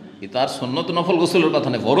 এ তো আর সুন্নত নফল গোসলের কথা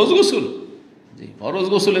নেই, ফরজ গোসল। জি, ফরজ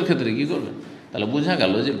গোসলের ক্ষেত্রে কী করবে? তাহলে বোঝা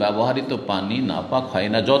গেল যে ব্যবহৃত পানি নাপাক হয়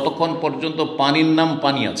না যতক্ষণ পর্যন্ত পানির নাম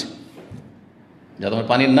পানি আছে। যতক্ষণ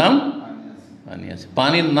পানির নাম পানি আছে,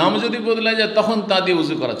 পানির নাম যদি বদলে যায় তখন তা দিয়ে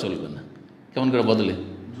উজু করা চলবে না। কেমন করে বদলে?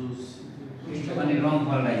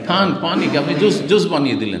 পানিকে আপনি জুস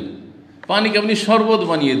বানিয়ে দিলেন, পানিকে আপনি শরবত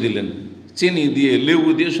বানিয়ে দিলেন, চিনি দিয়ে লেবু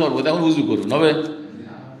দিয়ে শরবত, এখন উজু করুন হবে?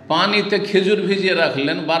 পানিতে খেজুর ভিজিয়ে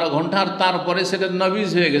রাখলেন 12 ঘন্টা, আর তারপরে সেটা নবীজ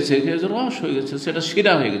হয়ে গেছে, খেজুর রস হয়ে গেছে, সেটা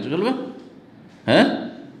শিরা হয়ে গেছে, চলবে? হ্যাঁ,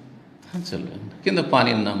 চলবে। কিন্তু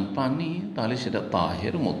পানির নাম পানি, তাহলে সেটা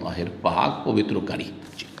তাহের, মোতাহের, পাক, পবিত্রকারী।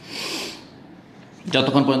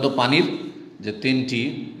 যতক্ষণ পর্যন্ত পানির যে 3টি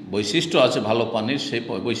বৈশিষ্ট্য আছে ভালো পানির, সেই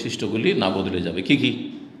বৈশিষ্ট্যগুলি না বদলে যাবে। কি কি?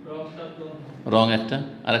 রং একটা,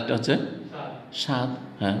 আর একটা হচ্ছে স্বাদ।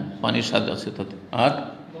 হ্যাঁ, পানির স্বাদ আছে তাতে, আর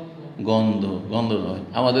গন্ধ। গন্ধ হয়।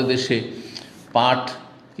 আমাদের দেশে পাট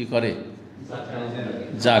কি করে?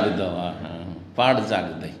 জাগ দেওয়া। হ্যাঁ, পাট জাগ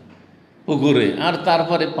দেয় পুকুরে, আর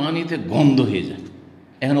তারপরে পানিতে গন্ধ হয়ে যায়।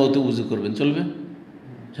 এখন ওতে উজু করবেন, চলবে?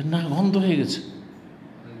 না, গন্ধ হয়ে গেছে,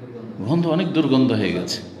 গন্ধ, অনেক দুর্গন্ধ হয়ে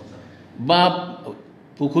গেছে। বা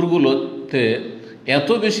পুকুরগুলোতে এত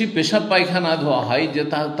বেশি পেশাব পায়খানা ধোয়া হয় যে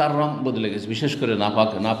তার রং বদলে গেছে, বিশেষ করে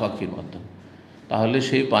নাপাকির মাধ্যমে, তাহলে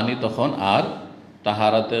সেই পানি তখন আর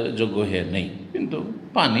তাহারাতে যোগ্য হয়ে নেই। কিন্তু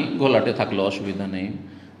পানি ঘোলাটে থাকলে অসুবিধা নেই,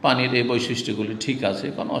 পানির এই বৈশিষ্ট্যগুলি ঠিক আছে,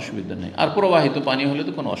 কোনো অসুবিধা নেই। আর প্রবাহিত পানি হলে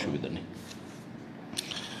তো কোনো অসুবিধা নেই।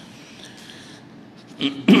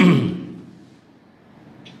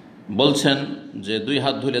 বলছেন যে 2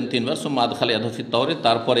 হাত ধুলেন 3 বার, সুম্মা আদখালা ইয়াদাহু ফিত তাওরি,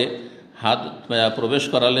 তারপরে হাত প্রবেশ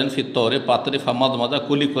করালেন ফিত তাওরে, পাত্রে, ফামাদ মাজা,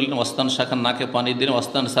 কুলি করলেন, ওয়াস্তান শাখান, নাকে পানি দিলেন,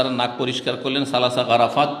 ওয়াস্তান সারা, নাক পরিষ্কার করলেন, সালাসা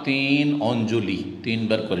গারাফাত, 3 অঞ্জলি, 3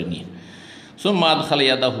 বার করে নিয়ে। সুম্মা আদখালা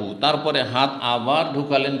ইয়াদাহু, তারপরে হাত আবার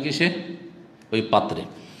ঢুকালেন কিসে? ওই পাত্রে,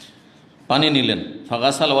 পানি নিলেন।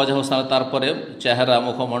 ফাগাসাল ওয়াজহু, তারপরে চেহারা,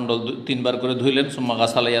 মুখমণ্ডল 3 বার করে ধুইলেন। সুম্মা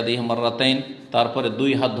গাসালা ইয়াদাইহি মাররাতাইন, তারপরে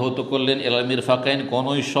 2 হাত ধৌত করলেন, ইলাল মিরফাকাইন,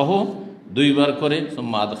 কনুই সহ 2 বার করে।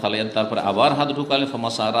 সুম্মা আদখালা, তারপরে আবার হাত ঢুকালেন।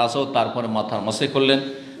 ফামাসা রাসাহু, তারপরে মাথার মাসে করলেন।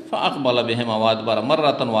 ফাআকবালা বিহিমা ওয়া আদবারা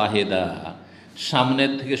মাররাতান ওয়াহিদা, সামনে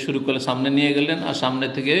থেকে শুরু করে সামনে নিয়ে গেলেন, আর সামনে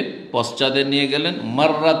থেকে পশ্চাদে নিয়ে গেলেন।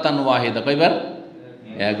 মাররাতান ওয়াহিদা, কয়বার?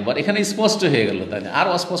 1 বার। এখানে স্পষ্ট হয়ে গেল, তাই না? আর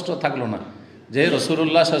অস্পষ্ট থাকলো না যে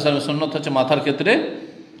রাসূলুল্লাহ সাল্লাল্লাহু আলাইহি ওয়াসাল্লামের সুন্নাত হচ্ছে মাথার ক্ষেত্রে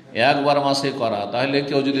 1 বার মাসে করা। তাহলে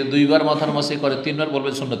কেউ যদি 2 বার মাথার মাসে করে, 3 বার বলবে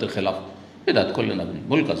সুন্নতের খেলাফ, বিদআত করলেন, আপনি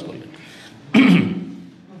ভুল কাজ করলেন।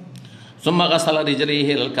 সুম্মা গাসালা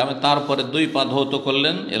রিজলাইহি ইলাল কাবাইন, তারপরে 2 পা ধৌত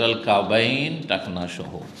করলেন, ইলাল কাবাইন, টাকনা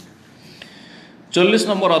সহ। 40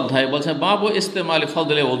 নম্বর অধ্যায় বলছে বাবু ইস্তেমালি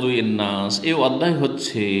ফদলে ওযুইন নাস। এই অধ্যায়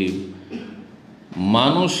হচ্ছে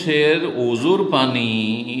মানুষের ওযুর পানি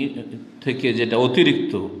থেকে যেটা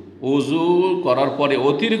অতিরিক্ত, ওযু করার পরে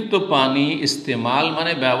অতিরিক্ত পানি ইস্তেমাল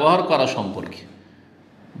মানে ব্যবহার করা সম্পর্কে।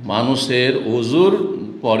 মানুষের ওযুর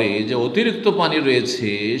পরে যে অতিরিক্ত পানি রয়েছে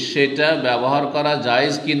সেটা ব্যবহার করা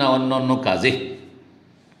জায়েজ কি না অন্য অন্য কাজে।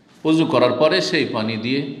 ওযু করার পরে সেই পানি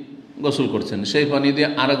দিয়ে গোসল করছেন, সেই পানি দিয়ে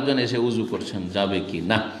আরেকজন এসে উযু করছেন, যাবে কি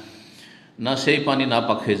না? না, সেই পানি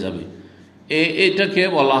নাপাক হয়ে যাবে। এটাকে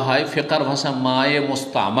বলা হয় ফিকহার ভাষা মায়ে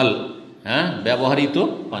মুস্তামাল। হ্যাঁ, ব্যবহৃত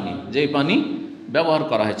পানি, যেই পানি ব্যবহার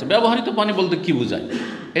করা হয়েছে। ব্যবহৃত পানি বলতে কি বোঝায়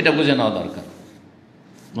এটা বুঝে নেওয়া দরকার।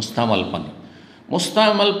 মুস্তামাল পানি,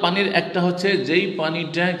 মুস্তামাল পানির একটা হচ্ছে যেই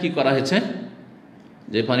পানিটা কি করা হয়েছে,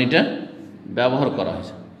 যে পানিটা ব্যবহার করা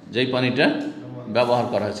হয়েছে, যেই পানিটা ব্যবহার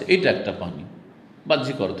করা হয়েছে, এটা একটা পানি,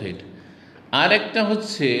 বাহ্যিক অর্থ এটা। আর একটা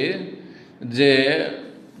হচ্ছে যে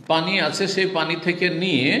পানি আছে, সেই পানি থেকে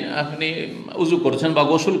নিয়ে আপনি উজু করছেন বা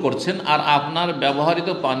গোসল করছেন, আর আপনার ব্যবহৃত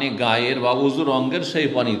পানি গায়ের বা উজুর অঙ্গের সেই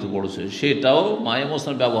পানিতে পড়ছে, সেটাও মায়ে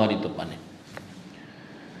মুস্তামাল ব্যবহৃত পানি।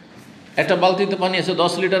 একটা বালতিতে পানি আছে,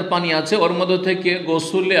 10 লিটার পানি আছে, ওর মধ্যে থেকে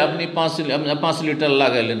গোসলে আপনি 5 লিটার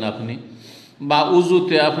লাগাইলেন আপনি, বা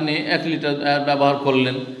উজুতে আপনি 1 লিটার ব্যবহার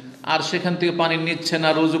করলেন, আর সেখান থেকে পানি নিচ্ছেন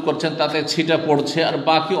আর উজু করছেন, তাতে ছিটা পড়ছে, আর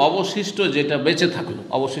বাকি অবশিষ্ট যেটা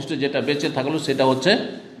বেঁচে থাকলো সেটা হচ্ছে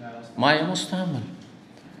মায়ে মুস্তামাল।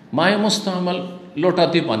 মায়ে মুস্তামাল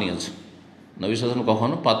লোটাতে পানি আছে, নবী সাল্লাল্লাহু আলাইহি ওয়াসাল্লাম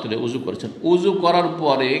কখনো পাত্রে উজু করেছেন, উজু করার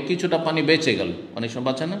পরে কিছুটা পানি বেঁচে গেল, অনেক সময়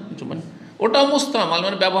বাঁচে না কিছু পানি, ওটাও মুস্তামাল,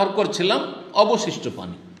 মানে ব্যবহার করছিলাম, অবশিষ্ট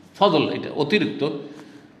পানি, ফজল, এটা অতিরিক্ত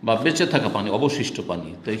বা বেঁচে থাকা পানি, অবশিষ্ট পানি।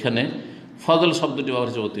 তো এখানে ফজল শব্দটি ব্যবহার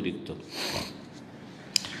হচ্ছে অতিরিক্ত।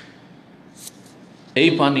 এই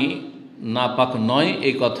পানি নাপাক নয়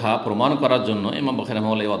এই কথা প্রমাণ করার জন্য ইমাম বুখারী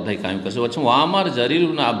রাহিমাহুল্লাহ এই অধ্যায় কায়েম করেছে। বলছেন ওয়ামার জারির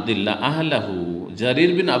বিন আব্দুল্লাহ আহলাহু,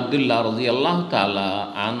 জারির বিন আব্দুল্লাহ রাদিয়াল্লাহু তাআলা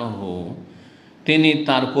আনহু তিনি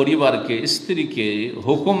তার পরিবারকে, স্ত্রীকে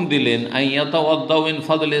হুকুম দিলেন আইয়াতাওয়াদ্দাউ মিন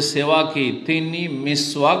ফাদলে সিওয়াকি, তিনি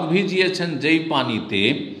মিসওয়াক ভিজিয়েছেন যেই পানিতে,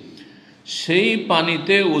 সেই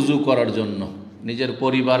পানিতে উজু করার জন্য। নিজের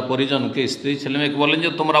পরিবার পরিজনকে, স্ত্রী ছেলেমেয়েকে বললেন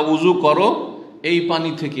যে তোমরা উজু করো এই পানি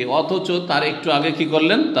থেকে, অথচ তার একটু আগে কি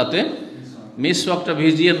করলেন, তাতে মিসওয়াকটা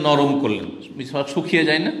ভিজিয়ে নরম করলেন। মিসওয়াক শুকিয়ে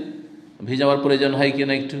যায় না, ভিজাবার প্রয়োজন হয়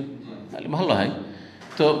কিনা একটু, তাহলে ভালো হয়।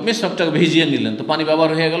 তো মিসওয়াকটাকে ভিজিয়ে নিলেন, তো পানি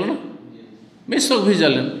ব্যবহার হয়ে গেল না, মিসওয়াক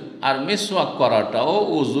ভিজালেন। আর মিসওয়াক করাটাও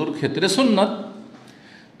উজুর ক্ষেত্রে সুন্নাত।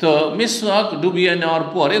 তো মিসওয়াক ডুবিয়ে নেওয়ার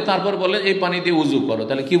পরে তারপর বলে এই পানি দিয়ে উজু করো।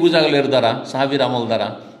 তাহলে কি বোঝা গেল এর দ্বারা, সাহাবীর আমল দ্বারা,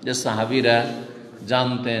 যে সাহাবীরা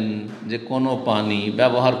জানতেন যে কোনো পানি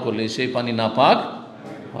ব্যবহার করলে সেই পানি নাপাক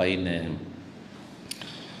হয় না।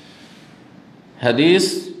 হাদিস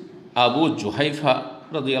আবু জুহাইফা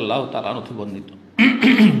রাদিয়াল্লাহু তাআলা আনহু বর্ণিত।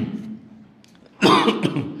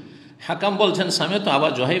 হাকাম বলছেন সামিআতু আবু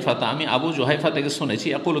জুহাইফা, আমি আবু জুহাইফা থেকে শুনেছি,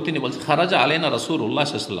 ইয়াকুলু, তিনি বলছেন খারাজা আলাইনা রাসূলুল্লাহ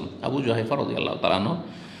সাল্লাল্লাহু আলাইহি ওয়াসাল্লাম। আবু জুহাইফা রাদিয়াল্লাহু তাআলা আনহু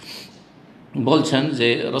বলছেন যে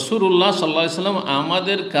রাসূলুল্লাহ সাল্লাল্লাহু আলাইহি ওয়াসাল্লাম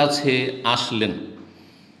আমাদের কাছে আসলেন।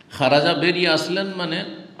 খারাজা বেরিয়ে আসলেন মানে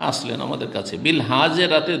আসলেন আমাদের কাছে, বিল হাজে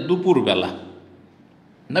রাতে দুপুরবেলা।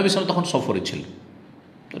 নবী সাল্লাল্লাহু তখন সফরে ছিলেন,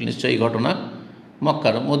 তো নিশ্চয়ই এই ঘটনা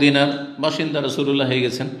মক্কার, মদিনার বাসিন্দা রাসূলুল্লাহ হয়ে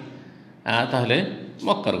গেছেন, তাহলে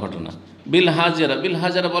মক্কার ঘটনা। বিল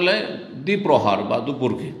হাজারা বলে দ্বিপ্রহার বা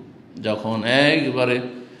দুপুরকে, যখন একবারে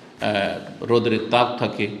রোদের তাপ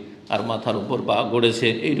থাকে আর মাথার উপর পা গড়েছে,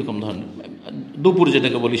 এইরকম ধরনের দুপুর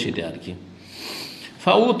যেটাকে বলি সেটা আর কি।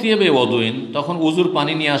 ফাউতিয়া বে ওয়াদুইন, তখন উজুর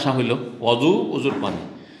পানি নিয়ে আসা হইল, উজুর পানি।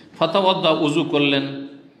 ফাতাওয়াদ্দা, উজু করলেন।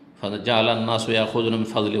 জাআলান নাসু ইয়াখুযুনা মিন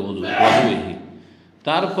ফাযলি ওয়াদুইহি,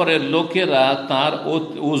 তারপরে লোকেরা তার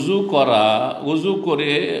উজু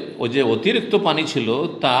করে ও যে অতিরিক্ত পানি ছিল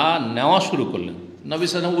তা নেওয়া শুরু করলেন। নবী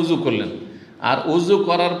সাল্লাল্লাহু আলাইহি ওয়াসাল্লাম উজু করলেন, আর উজু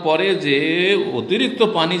করার পরে যে অতিরিক্ত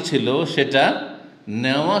পানি ছিল সেটা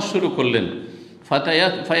নেওয়া শুরু করলেন।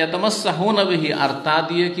 ফায়াতামাসসাহুনা বিহি, আর তা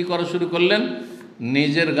দিয়ে কি করা শুরু করলেন,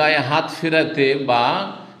 নিজের গায়ে হাত ফেরাতে বা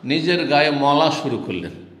নিজের গায়ে মলা শুরু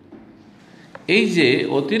করলেন। এই যে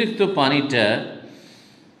অতিরিক্ত পানিটা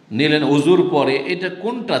নিলেন উজুর পরে, এটা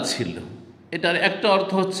কোনটা ছিল? এটার একটা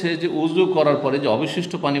অর্থ হচ্ছে যে উজু করার পরে যে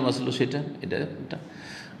অবশিষ্ট পানি বাঁচলো সেটা, এটা।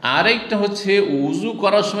 আরেকটা হচ্ছে উজু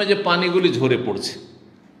করার সময় যে পানিগুলি ঝরে পড়ছে,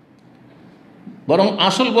 বরং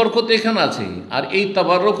আসল বরকত এখানে আছে। আর এই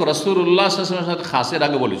তাবাররুক রাসূলুল্লাহ সাল্লাল্লাহু আলাইহি ওয়াসাল্লামের সাথে খাসের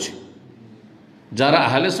আগে বলেছি, যারা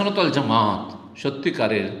আহলে সুন্নাত ওয়াল জামাত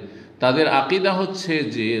সত্যিকারের, তাদের আকীদা হচ্ছে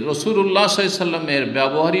যে রাসূলুল্লাহ সাল্লাল্লাহু আলাইহি ওয়াসাল্লামের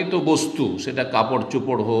ব্যবহৃত বস্তু, সেটা কাপড়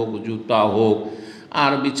চোপড় হোক, জুতা হোক,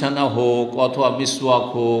 আর বিছানা হোক, অথবা মিসওয়াক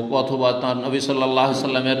হোক, অথবা তার নবী সাল্লাল্লাহু আলাইহি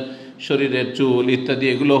ওয়াসাল্লামের শরীরের চুল ইত্যাদি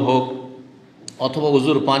এগুলো হোক, অথবা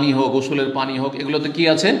উজুর পানি হোক, গোসলের পানি হোক, এগুলোতে কি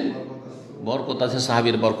আছে? বরকত আছে,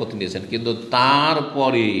 সাহাবীর বরকত নিয়েছেন। কিন্তু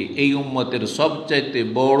তারপরে এই উম্মতের সবচাইতে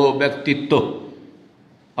বড় ব্যক্তিত্ব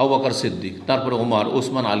আবু বকর সিদ্দিক, তারপরে ওমর,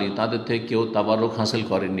 উসমান, আলী, তাদের থেকে কেউ তাবারুক হাসিল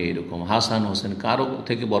করেননি। এরকম হাসান, হোসেন কারো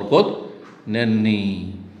থেকে বরকত নেননি।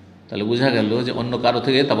 তাহলে বোঝা গেল যে অন্য কারো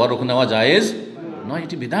থেকে তাবারুক নেওয়া জায়েজ নয়,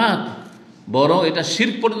 এটি বিদআত, বরং এটা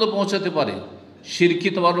শিরক পর্যন্ত পৌঁছাতে পারে। শিরকি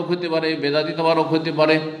তাবারুক হতে পারে, বেদাতি তাবারুক হতে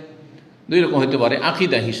পারে, দুই রকম হতে পারে।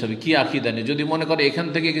 আকীদা হিসাবে কি আকীদা নেই, যদি মনে করে এখান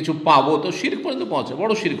থেকে কিছু পাবো, তো শিরক পর্যন্ত পৌঁছে,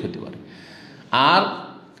 বড় শিরক হতে পারে। আর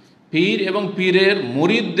পীর এবং পীরের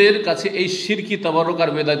মুরিদদের কাছে এই শিরকি তাবারক আর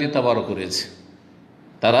বেদাতি তাবারক রয়েছে।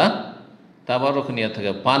 তারা তাবারক নিয়ে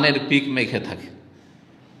থাকে, পানের পিক মেখে থাকে,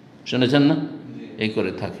 শুনেছেন না? এই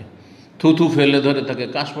করে থাকে, থুথু ফেলে ধরে থাকে,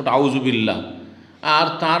 কাশফট আউজুবিল্লাহ। আর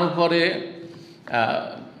তারপরে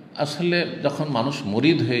আসলে যখন মানুষ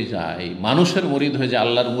মুরিদ হয়ে যায়, মানুষের মুরিদ হয়ে যায়,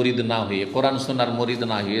 আল্লাহর মুরিদ না হয়ে, কোরআন সুন্নাহর মুরিদ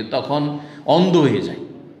না হয়ে, তখন অন্ধ হয়ে যায়,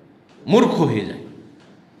 মূর্খ হয়ে যায়,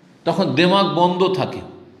 তখন দিমাগ বন্ধ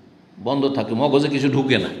থাকে, মগজে কিছু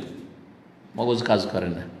ঢুকে না, মগজ কাজ করে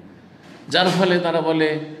না। যার ফলে তারা বলে,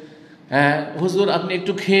 হ্যাঁ হুজুর আপনি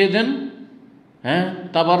একটু খেয়ে দেন, হ্যাঁ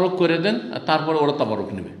তাবারক করে দেন, আর তারপরে ওরা তাবারক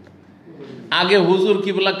নেবে। আগে হুজুর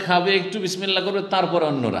কিবলা খাবে, একটু বিসমিল্লাহ করবে, তারপরে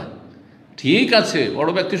অন্যরা। ঠিক আছে, বড়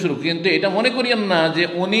ব্যক্তি শুরু, কিন্তু এটা মনে করিয়েন না যে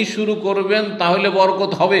উনি শুরু করবেন তাহলে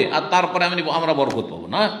বরকত হবে আর তারপরে আমরা বরকত পাবো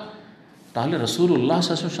না। তাহলে রাসূলুল্লাহ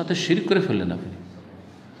সাল্লাল্লাহু আলাইহি ওয়াসাল্লামের সাথে শিরক করে ফেললেন আপনি।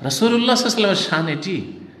 রাসূলুল্লাহ সাল্লাল্লাহু আলাইহি ওয়াসাল্লামের শান এটি।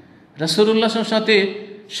 রাসূলুল্লাহ সাল্লাল্লাহু আলাইহি ওয়াসাল্লামের সাথে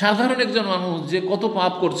সাধারণ একজন মানুষ যে কত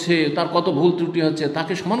পাপ করছে, তার কত ভুল ত্রুটি হচ্ছে,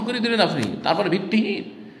 তাকে সমান করে দিলেন আপনি, তারপরে ভিত্তিহীন,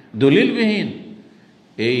 দলিলবিহীন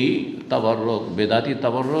এই তাবাররুক, বেদাতি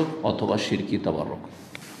তাবাররুক অথবা শিরকি তাবাররুক।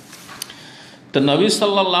 তো নবী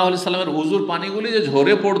সাল্লাল্লাহু আলাইহি সাল্লামের উজুর পানিগুলি যে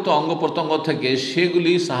ঝরে পড়তো অঙ্গ প্রত্যঙ্গ থেকে,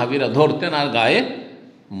 সেগুলি সাহাবীরা ধরতেন আর গায়ে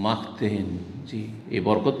মাখতেন। জি, এই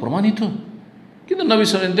বরকত প্রমাণিত। কিন্তু নবী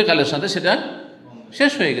সাল্লাল্লাহু আলাইহি ইন্তেকালের সাথে সেটা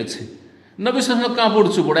শেষ হয়ে গেছে। নবী সাল্লাল্লাহু আলাইহি কাপড়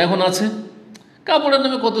চোপড় এখন আছে, কাপড়ের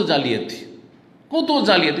নামে কত জালিয়াতি।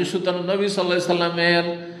 সুতরাং নবী সাল্লাল্লাহু আলাইহি সাল্লামের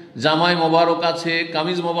জামাই মোবারক আছে,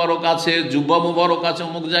 কামিজ মোবারক আছে, জুব্বা মোবারক আছে,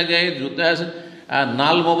 অমুক জায়গায় জুতা আছে,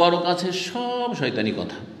 নাল মোবারক আছে, সব শয়তানি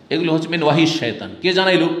কথা। এগুলো হচ্ছে মিন ওয়াহি শয়তান। কে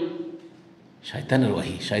জানাইল? শয়তানের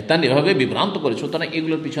ওয়াহি। শয়তান এভাবে বিভ্রান্ত করে। সুতরাং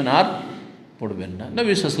এগুলোর পিছনে আর পড়বেন না। নবী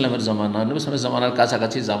সাল্লাল্লাহু আলাইহি ওয়াসাল্লামের জামানা, নবী সাল্লাল্লাহু আলাইহি ওয়াসাল্লামের জামানার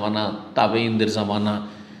কাছাকাছি জামানা, তাবেঈনদের জামানা,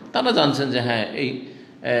 তারা জানছেন যে হ্যাঁ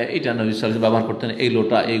এইটা নবী সাল্লাল্লাহু আলাইহি ওয়াসাল্লাম ব্যবহার করতেন, এই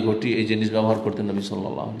লোটা, এই ঘটি, এই জিনিস ব্যবহার করতেন নবী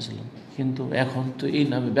সাল্লাল্লাহু আলাইহি ওয়াসাল্লাম। কিন্তু এখন তো এই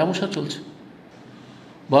নামে ব্যবসা চলছে।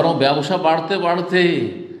 বরং ব্যবসা বাড়তে বাড়তে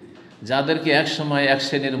যাদেরকে এক সময় এক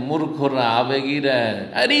শ্রেণীর মূর্খরা, আবেগীরা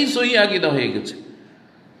আরে সহি আকীদা হয়ে গেছে।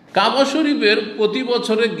 কাবা শরীফের প্রতি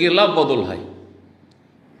বছরে গেলাফ বদল হয়,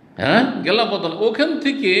 হ্যাঁ গেলাফ বদল, ওখান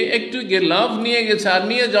থেকে একটু গেলাফ নিয়ে গেছে, আর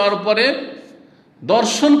নিয়ে যাওয়ার পরে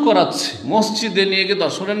দর্শন করাচ্ছে, মসজিদে নিয়ে গিয়ে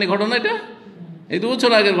দর্শনের ঘটনা। এটা এই 2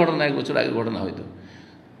 বছর আগের ঘটনা, 1 বছর আগের ঘটনা হয়তো।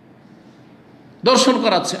 দর্শন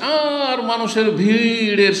করাচ্ছে, আর মানুষের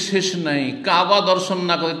ভিড়ের শেষ নাই। কাবা দর্শন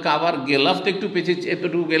না করে কাবার গেলাফ তো একটু পেঁচে,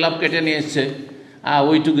 এতটুকু গেলাফ কেটে নিয়ে এসছে,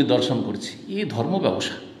 ওইটুকুই দর্শন করছি। এই ধর্ম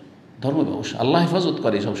ব্যবসা। আল্লাহ হেফাজত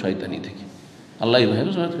করে এসব শয়তানি থেকে, আল্লাহ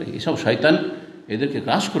হেফাজত করে। এসব শয়তান এদেরকে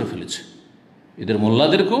গ্রাস করে ফেলেছে, এদের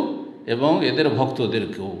মোল্লাদেরকেও এবং এদের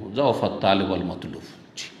ভক্তদেরকেও। জাওফাত তালেব আল মতলুব,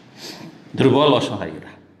 দুর্বল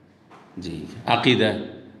অসহায়রা। জি, আকিদা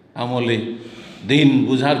আমলে দিন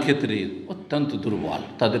বুঝার ক্ষেত্রে অত্যন্ত দুর্বল।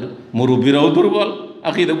 তাদের মুরব্বীরাও দুর্বল,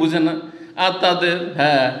 আকিদা বুঝে না। আর তাদের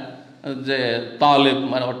যে তালেব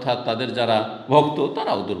মানে অর্থাৎ তাদের যারা ভক্ত,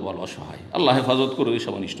 তারাও দুর্বল অসহায়। আল্লাহ হেফাজত করুক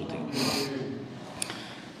এইসব অনিষ্ট থেকে।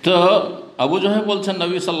 তো আবু জহেল বলছেন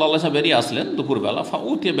নবী সাল্লাল্লাহু আলাইহি ওয়াসাল্লাম বেরিয়ে আসলেন দুপুরবেলা,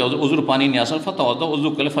 উজুর পানি নিয়ে আসেন, ফাতাওয়াদা, উজু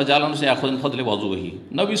করলে, ফাজালান সে এখন ফজলে ওয়াজুহি।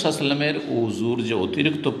 নবী সাল্লাল্লাহু আলাইহি ওয়াসাল্লামের উজুর যে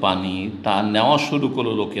অতিরিক্ত পানি তা নেওয়া শুরু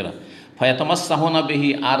করলো লোকেরা। ফায়াতামাসসাহুনা বিহি,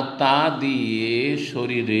 আর তা দিয়ে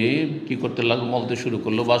শরীরে কি করতে লাগলো? মলতে শুরু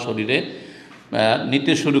করলো বা শরীরে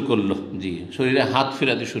নিতে শুরু করলো। জি, শরীরে হাত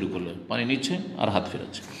ফেরাতে শুরু করলো, পানি নিচ্ছে আর হাত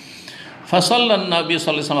ফেরাচ্ছে। ফাসাল্লান নবী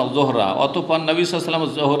সাল্লাল্লাহু আলাইহি ওয়াসাল্লাম যোহরা, অতঃপর নবী সাল্লাল্লাহু আলাইহি ওয়াসাল্লাম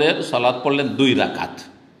যোহরের সালাত পড়লেন 2 রাকাত।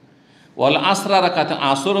 ওয়াল আসরা রাকাত,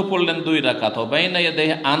 আসরও পড়লেন 2 রাকাত। বাইনা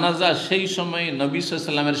ইয়াদাইহি আনাজা, সেই সময় নবী সাল্লাল্লাহু আলাইহি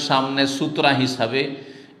ওয়াসাল্লামের সামনে সূত্রা হিসাবে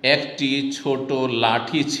একটি ছোট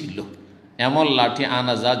লাঠি ছিল, এমন লাঠি,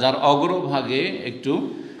 আনাজা যার অগ্রভাগে একটু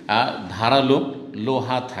ধারালো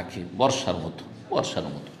লোহা থাকে, বর্ষার মতো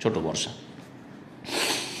ছোট বর্ষা।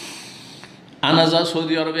 আনাজা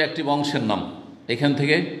সৌদি আরবে একটি বংশের নাম, এখান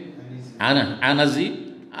থেকে আনাজি,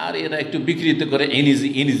 আর এরা একটু বিকৃত করে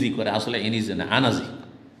এনিজি করে, আসলে এনিজি না, আনাজি।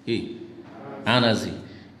 কি আনাজি?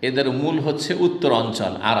 এদের মূল হচ্ছে উত্তর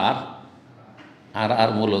অঞ্চল। আর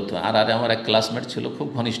মূলত আমার এক ক্লাসমেট ছিল, খুব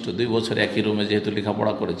ঘনিষ্ঠ, 2 বছর একই রুমে যেহেতু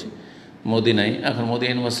লেখাপড়া করেছে মদিনায়, এখন মদিনা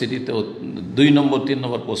ইউনিভার্সিটিতে 2 নম্বর 3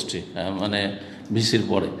 নম্বর পোস্টে, মানে ভিসির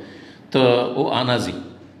পড়ে। তো ও আনাজি।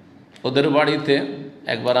 ওদের বাড়িতে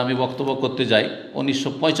একবার আমি বক্তব্য করতে যাই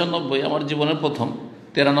 1995, আমার জীবনের প্রথম।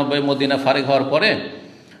 93 মদিনা ফারেক হওয়ার পরে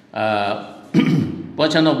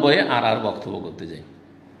 95 আর বক্তব্য করতে যাই।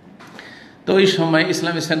 তো ওই সময়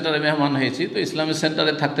ইসলামী সেন্টারে মেহমান হয়েছি। তো ইসলামী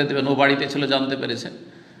সেন্টারে থাকতে দেবেন, ও বাড়িতে ছিল, জানতে পেরেছে,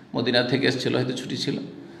 মদিনা থেকে এসেছিল, হয়তো ছুটি ছিল।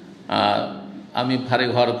 আমি ফারে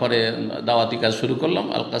ঘর পরে দাওয়াতি কাজ শুরু করলাম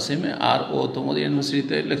আল কাসিমে, আর ও তো মোদি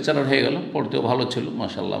ইউনিভার্সিটিতে লেকচারার হয়ে গেল। পড়তেও ভালো ছিল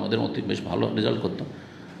মাশাআল্লাহ, আমাদের মতো বেশ ভালো রেজাল্ট করতো,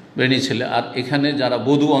 ব্রেনি ছেলে। আর এখানে যারা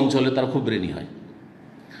বধু অঞ্চলে তারা খুব ব্রেনি হয়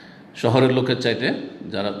শহরের লোকের চাইতে।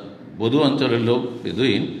 যারা বধু অঞ্চলের লোক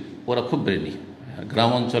বেদুইন ওরা খুব ব্রেনি।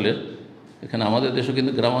 গ্রাম অঞ্চলের, এখানে আমাদের দেশে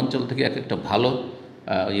কিন্তু গ্রাম অঞ্চল থেকে এক একটা ভালো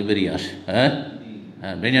ইয়ে বেরিয়ে আসে, হ্যাঁ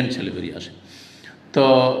হ্যাঁ, ব্রেনিয়ান ছেলে বেরিয়ে আসে। তো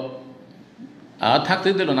থাকতে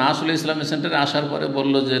দিল না। আসলে ইসলামিক সেন্টারে আসার পরে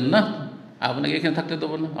বলল যে না, আপনাকে এখানে থাকতে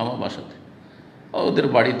দেবো না, আমার বাসাতে। ওদের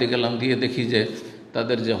বাড়িতে গেলাম, দিয়ে দেখি যে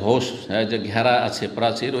তাদের যে হোস, যে ঘেরা আছে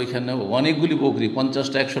প্রাচীর, ওইখানে অনেকগুলি বকরি,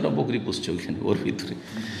 50টা 100টা বকরি পুষছে ওইখানে ওর ভিতরে।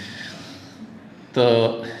 তো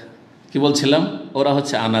কি বলছিলাম, ওরা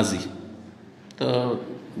হচ্ছে আনাজি। তো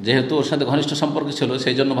যেহেতু ওর সাথে ঘনিষ্ঠ সম্পর্ক ছিল,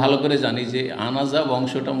 সেই জন্য ভালো করে জানি যে আনাজা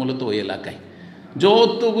বংশটা মূলত ওই এলাকায়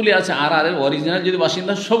যতগুলি আছে। আর অরিজিনাল যদি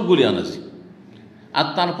বাসিন্দা সবগুলি আনাজি। আর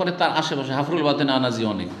তারপরে তার আশেপাশে হাফরুল বাতেনে আনাজি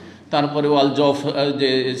অনেক, তারপরে ওয়াল জফ যে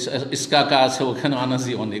ইস্কাকা আছে ওখানে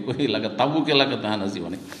আনাজি অনেক, ওই এলাকা তাবুক এলাকাতে আনাজি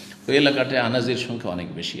অনেক, ওই এলাকাটায় আনাজির সংখ্যা অনেক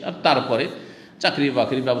বেশি। আর তারপরে চাকরি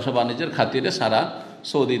বাকরি ব্যবসা বাণিজ্যের খাতিরে সারা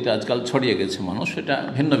সৌদিতে আজকাল ছড়িয়ে গেছে মানুষ, সেটা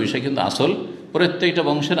ভিন্ন বিষয়। কিন্তু আসল প্রত্যেকটা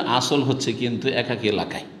বংশের আসল হচ্ছে কিন্তু একাকি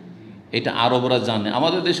এলাকায়। এটা আরবরা জানে,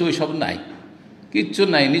 আমাদের দেশে ওই সব নাই, কিচ্ছু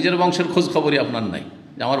নাই। নিজের বংশের খোঁজ খবরই আপনার নাই,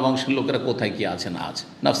 যে আমার বংশের লোকেরা কোথায় কী আছে না আছে।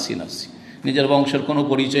 নাফসি নাফসি, নিজের বংশের কোনো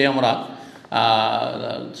পরিচয় আমরা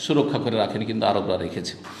সুরক্ষা করে রাখেনি, কিন্তু আরবরা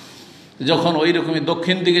রেখেছে। যখন ওই রকমই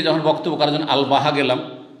দক্ষিণ দিকে যখন বক্তব্য করার জন্য আলবাহা গেলাম,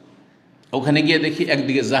 ওখানে গিয়ে দেখি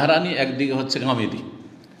একদিকে জাহরানি, একদিকে হচ্ছে গামেদি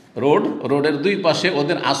রোডের দুই পাশে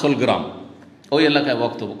ওদের আসল গ্রাম। ওই এলাকায়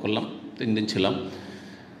বক্তব্য করলাম, 3 দিন ছিলাম।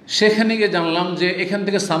 সেখানে গিয়ে জানলাম যে এখান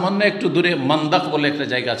থেকে সামান্য একটু দূরে মান্দাক বলে একটা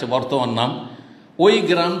জায়গা আছে, বর্তমান নাম। ওই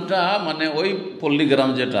গ্রামটা মানে ওই পল্লী গ্রাম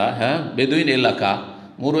যেটা, হ্যাঁ, বেদুইন এলাকা,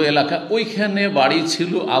 মুরু এলাকা, ওইখানে বাড়ি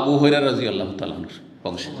ছিল আবু হুরায়রা রাদিয়াল্লাহু তাআলার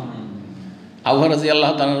বংশ। আবু হুরায়রা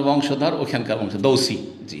রাদিয়াল্লাহু তাআলার বংশধর ওখানকার বংশ, দৌসি।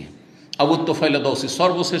 জি, আবু তুফাইল দৌসি,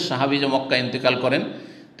 সর্বশেষ সাহাবী যে মক্কা ইন্তেকাল করেন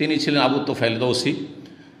তিনি ছিলেন আবু তুফাইল দৌসি।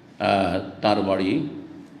 তার বাড়ি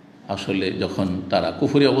আসলে যখন তারা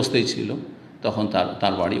কুফরি অবস্থায় ছিল তখন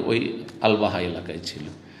তার বাড়ি ওই আলবাহা এলাকায় ছিল।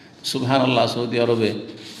 সুবহানাল্লাহ, সৌদি আরবে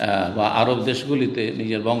বা আরব দেশগুলিতে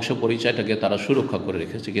নিজের বংশ পরিচয়টাকে তারা সুরক্ষা করে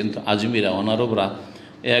রেখেছে। কিন্তু আজমিরা, অনারবরা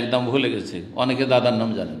একদম ভুলে গেছে। অনেকে দাদার নাম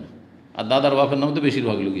জানে না, আর দাদার বাপের নাম তো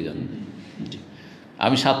বেশিরভাগ লোকই জানে না। জি,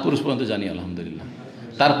 আমি 7 পুরুষ পর্যন্ত জানি আলহামদুলিল্লাহ।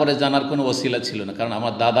 তারপরে জানার কোনো ওসিলা ছিল না, কারণ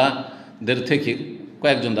আমার দাদাদের থেকে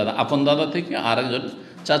কয়েকজন দাদা, আপন দাদা থেকে আর একজন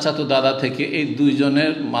চাচাতো দাদা থেকে, এই 2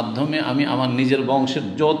 জনের মাধ্যমে আমি আমার নিজের বংশের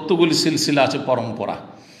যতগুলি সিলসিলা আছে পরম্পরা,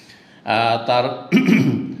 তার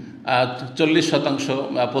 40%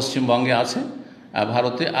 পশ্চিমবঙ্গে আছে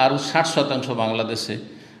ভারতে, আর 60% বাংলাদেশে,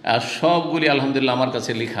 সবগুলি আলহামদুলিল্লাহ আমার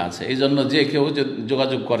কাছে লেখা আছে। এই জন্য যে কেউ যে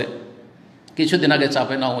যোগাযোগ করে, কিছুদিন আগে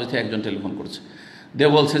চাপে না হয়েছে একজন টেলিফোন করছে, দিয়ে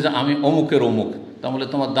বলছে যে আমি অমুকের অমুক। তাহলে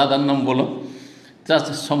তোমার দাদার নাম বলো,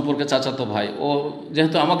 সম্পর্কে চাচাতো ভাই। ও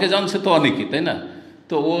যেহেতু আমাকে জানছে তো অনেকেই, তাই না?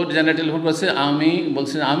 তো ও জেনে টেলিফোন করেছে, আমি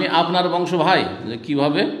বলছি আমি আপনার বংশ ভাই। যে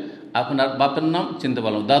কীভাবে? আপনার বাপের নাম চিনতে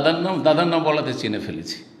পারলাম, দাদার নাম বলাতে চিনে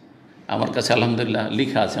ফেলেছি। আমার কাছে আলহামদুলিল্লাহ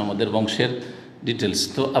লেখা আছে আমাদের বংশের ডিটেলস।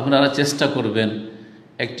 তো আপনারা চেষ্টা করবেন,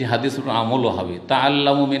 একটি হাদিস আমলও হবে,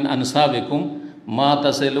 তাআল্লামু মিন আনসাবিকুম মা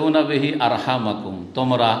তাসিলুনা বিহি আরহামাকুম,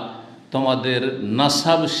 তোমরা তোমাদের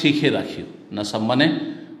নাসাব শিখে রাখিও। নাসাব মানে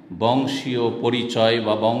বংশীয় পরিচয়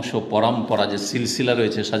বা বংশ পরম্পরা, যে সিলসিলা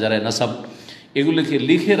রয়েছে সাজারায় নাসাব, এগুলিকে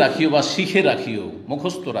লিখে রাখিও বা শিখে রাখিও,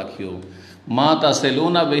 মুখস্থ রাখিও। মা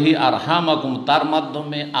তাসিলুনা বিহি আরহামাকুম, তার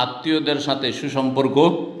মাধ্যমে আত্মীয়দের সাথে সুসম্পর্ক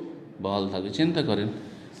বহাল থাকবে। চিন্তা করেন,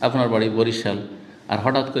 আপনার বাড়ি বরিশাল, আর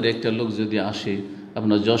হঠাৎ করে একটা লোক যদি আসে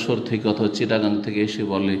আপনার যশোর থেকে অথবা চিটাগাং থেকে এসে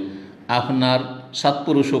বলে আপনার 7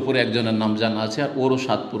 পুরুষ ওপরে একজনের নাম জানা আছে আর ওরও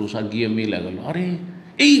 7 পুরুষ, আর গিয়ে মিলে গেল, আরে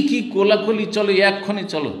এই কি কোলাকুলি, চলো এক্ষণে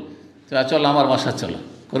চলো, চলো আমার বাসা চলো।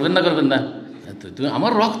 করবেন না? করবেন না? তুমি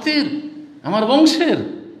আমার রক্তের, আমার বংশের।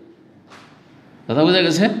 কথা বোঝা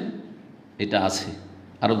গেছে? এটা আছে,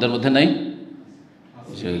 আরবদের মধ্যে নাই।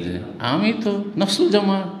 আমি তো নফসুল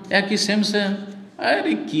জামা, একই সেম।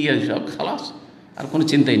 আরে কি সব খালাস, আর কোনো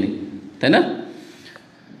চিন্তাই নেই, তাই না?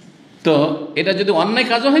 তো এটা যদি অন্যায়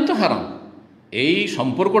কাজও হয় তো হারাম। এই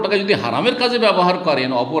সম্পর্কটাকে যদি হারামের কাজে ব্যবহার করেন,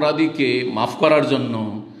 অপরাধীকে মাফ করার জন্য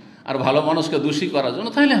আর ভালো মানুষকে দোষী করার জন্য,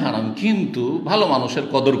 তাহলে হারাম। কিন্তু ভালো মানুষের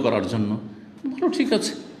কদর করার জন্য ভালো, ঠিক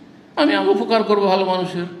আছে, আমি উপকার করবো ভালো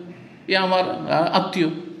মানুষের, এ আমার আত্মীয়,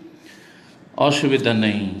 অসুবিধা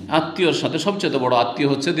নেই। আত্মীয়র সাথে সবচেয়ে বড় আত্মীয়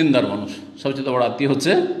হচ্ছে দিনদার মানুষ, সবচেয়ে বড় আত্মীয়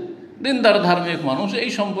হচ্ছে দিনদার ধার্মিক মানুষ। এই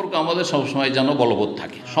সম্পর্ক আমাদের সবসময় যেন বলবৎ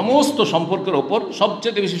থাকে। সমস্ত সম্পর্কের ওপর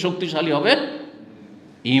সবচেয়ে বেশি শক্তিশালী হবে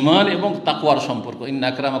ঈমান এবং তাকওয়ার সম্পর্ক। ইন্না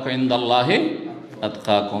আকরামাকুম ইনদাল্লাহি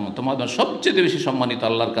আতকাকুম, তোমাদের সবচেয়ে বেশি সম্মানিত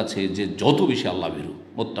আল্লাহর কাছে যে যত বেশি আল্লাহ ভীরু,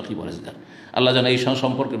 মুত্তাকি পরহেজগার। আল্লাহ যেন এই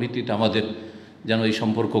সম্পর্কের ভিত্তিতে আমাদের যেন এই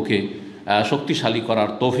সম্পর্ককে শক্তিশালী করার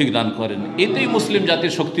তৌফিক দান করেন। এতেই মুসলিম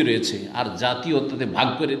জাতির শক্তি রয়েছে। আর জাতীয়তাতে ভাগ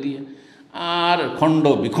করে দিয়ে আর খণ্ড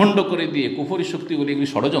বিখণ্ড করে দিয়ে কুফরি শক্তিগুলি এগুলি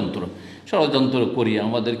ষড়যন্ত্র করিয়ে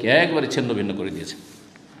আমাদেরকে একবারে ছিন্ন ভিন্ন করে দিয়েছে।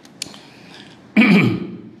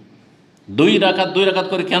 দুই রাকাত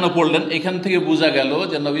করে কেন পড়লেন? এখান থেকে বোঝা গেল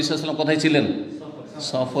যে নবী সাল্লাল্লাহু আলাইহি ওয়াসাল্লাম কোথায় ছিলেন?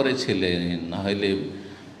 সফরে ছিলেন। না হলে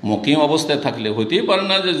মুকিম অবস্থায় থাকলে হইতেই পারে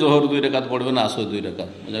না যে জোহর 2 রাকাত পড়বেন, আসর 2 রাকাত।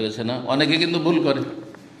 বোঝা গেছে না? অনেকে কিন্তু ভুল করে,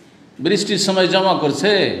 বৃষ্টির সময় জমা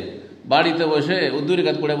করছে, বাড়িতে বসে ও 2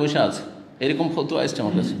 রাকাত পড়ে বসে আছে। এরকম ফতোয়া আসছে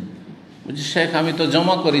আমার কাছে। বলছি শেখ আমি তো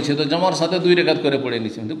জমা করেছি, তো জমার সাথে 2 রাকাত করে পড়ে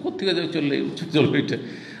নিচ্ছি। কোথেকে চলবে এটা?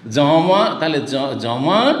 জমা তাহলে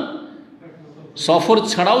জমা সফর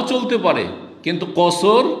ছাড়াও চলতে পারে, কিন্তু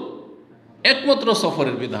কসর একমাত্র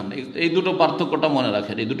সফরের বিধান। এই দুটো পার্থক্যটা মনে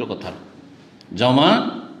রাখেন, এই দুটো কথা। জমা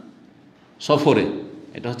সফরে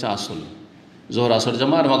এটা হচ্ছে আসল, জোহর আসর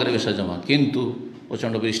জমা আর মাগরিব এশা জমা। কিন্তু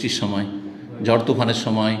প্রচণ্ড বৃষ্টির সময়, ঝড় তুফানের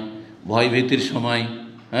সময়, ভয় ভীতির সময়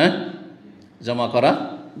জমা করা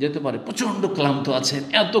যেতে পারে। প্রচণ্ড ক্লান্ত আছেন,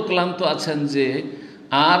 এত ক্লান্ত আছেন যে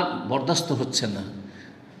আর বরদাস্ত হচ্ছে না,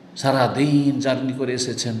 সারাদিন জার্নি করে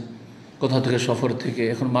এসেছেন কোথাও থেকে, সফর থেকে,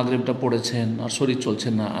 এখন মাগরিবটা পড়েছেন আর শরীর চলছে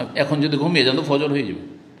না। এখন যদি ঘুমিয়ে যান তো ফজর হয়ে যাবে,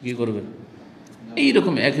 কী করবেন?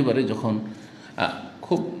 এইরকম একেবারে যখন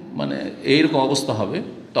খুব এইরকম অবস্থা হবে,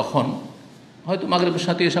 তখন হয়তো মাগরিবের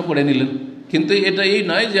সাথে এসে পড়ে নিলেন। কিন্তু এটা এই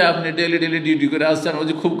নয় যে আপনি ডেলি ডিউটি করে আসছেন, ওই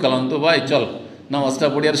যে খুব ক্লান্ত, ভাই চল নামাজটা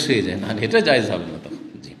পড়ে আর শুয়ে যায় না, এটা জায়েজ হবে না। তখন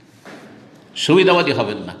জি সুবিধাবাদী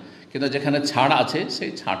হবেন না, কিন্তু যেখানে ছাড় আছে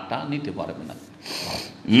সেই ছাড়টা নিতে পারবেন না।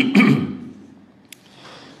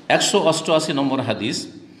 188 নম্বর হাদিস,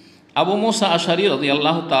 আবু মুসা আশারী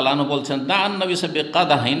রাদিয়াল্লাহু তাআলা আনহু বলছেন, দা'আন নবী সাল্লাল্লাহু আলাইহি ওয়াসাল্লাম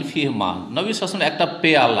বিকাদাহিন ফিহি মা, নবী সাল্লাল্লাহু আলাইহি ওয়াসাল্লাম একটা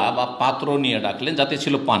পেয়ালা বা পাত্র নিয়ে ডাকলেন যাতে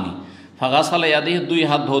ছিল পানি। ফাগাসালা ইয়াদিহি, 2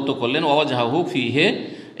 হাত ধৌত করলেন, ওয়াজহাহু ফিহি,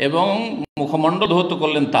 এবং মুখমণ্ডল ধৌত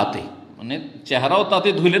করলেন তাতে, চেহারাও তাতে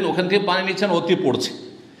ধুইলেন, ওখান থেকে পানি নিচ্ছেন, অতি পড়ছে,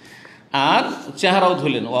 আর চেহারাও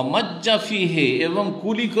ধুলেন। ওয়া মাজ্জা ফিহি, এবং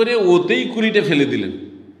কুলি করে ওতেই কুলিটা ফেলে দিলেন,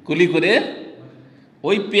 কুলি করে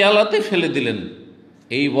ওই পেয়ালাতে ফেলে দিলেন।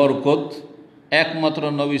 এই বরকত একমাত্র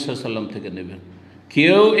নবী সাল্লাল্লাহু আলাইহি ওয়াসাল্লাম থেকে নেবেন।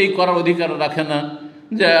 কেউ এই করার অধিকার রাখে না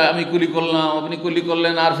যে আমি কুলি করলাম, আপনি কুলি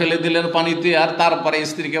করলেন আর ফেলে দিলেন পানিতে, আর তারপরে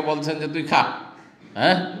স্ত্রীকে বলছেন যে তুই খা,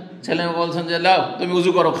 ছেলে বলছেন যে লাও তুমি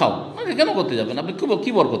উজু করো খাও। কেন করতে যাবেন আপনি? কী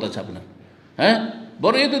বরকত আছে আপনার?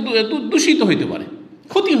 বরং এত দূষিত হইতে পারে,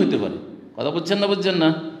 ক্ষতি হইতে পারে। কথা বুঝছেন না?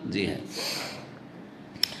 জি হ্যাঁ,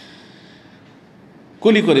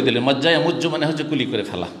 কুলি করে দিলেন। মজ্জায় মুজ্জ হচ্ছে কুলি করে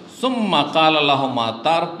ফেলা। সুম্মা কাল আল্লাহুম্মা,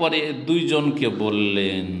 তারপরে 2 জনকে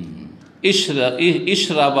বললেন,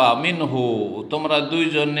 ইশরাবা মিনহু, তোমরা 2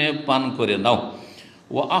 জনে পান করে নাও।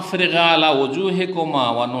 ওয়া আফরিগা আলা ওজুহিকুমা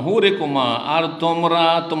ওয়া নুহুরিকুমা, আর তোমরা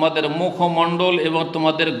তোমাদের মুখমণ্ডল এবং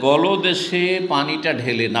তোমাদের গলদেশে পানিটা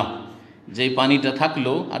ঢেলে নাও। যেই পানিটা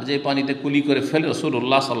থাকলো আর যেই পানিতে কুলি করে ফেলে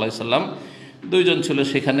রাসূলুল্লাহ সাল্লাল্লাহু আলাইহি ওয়াসাল্লাম, 2 জন ছিল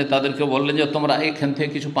সেখানে, তাদেরকে বললেন যে তোমরা এখান থেকে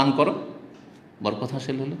কিছু পান করো। বরকত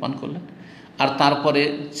হাসিল হলো, পান করলেন। আর তারপরে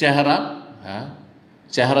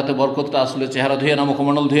চেহারাতে বরকতটা আসলে চেহারা ধুয়ে নাও,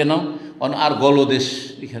 মুখমণ্ডল ধুয়ে নাও, আর গলদেশ,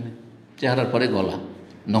 এখানে চেহারার পরে গলা,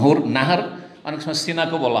 নাহার অনেক সময়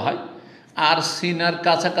সিনাকে বলা হয়, আর সিনার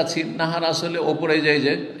কাছাকাছি নাহার আসলে ওপরে যায়,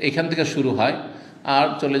 যে এখান থেকে শুরু হয় আর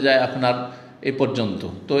চলে যায় আপনার এই পর্যন্ত।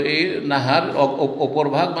 তো এই নাহার ওপর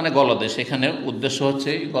ভাগ গলদেশ, এখানে উদ্দেশ্য হচ্ছে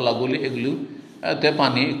এই গলাগুলি, এগুলিতে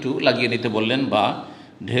পানি একটু লাগিয়ে নিতে বললেন বা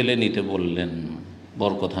ঢেলে নিতে বললেন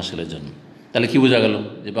বরকত হাসিলের জন্য। তাহলে কি বোঝা গেল?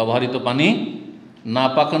 যে ব্যবহৃত পানি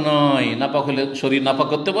নাপাক নয়। নাপাক হলে শরীর নাপাক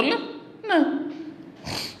করতে বললেন না।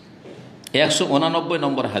 189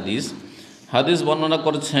 নম্বর হাদিস বর্ণনা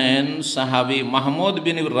করছেন সাহাবী মাহমুদ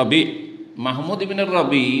বিন রবি। মাহমুদ বিন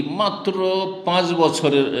রবি মাত্র 5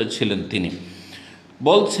 বছরের ছিলেন তিনি।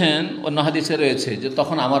 বলছেন, অন্য হাদিসে রয়েছে যে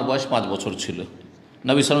তখন আমার বয়স 5 বছর ছিল।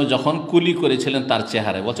 নবী সাল্লাল্লাহু যখন কুলি করেছিলেন তার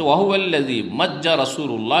চেহারায়, বলছে ওয়াহুয়াল্লাযী মাজ্জা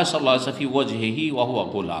রাসূলুল্লাহ সাল্লাল্লাহু আলাইহি ওয়াসাল্লাম ফি ওয়াজহিহি ওয়া হুয়া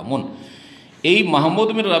গুলামুন। এই মাহমুদ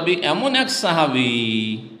বিন রবি এমন এক সাহাবী,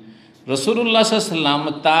 রাসূলুল্লাহ সাল্লাল্লাহু আলাইহি ওয়াসাল্লাম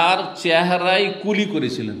তার চেহারায় কুলি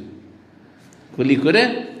করেছিলেন, কুলি করে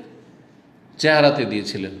চেহারাতে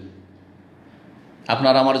দিয়েছিলেন।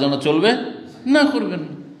 আপনার আমার জন্য চলবে না?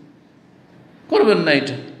 করবেন না।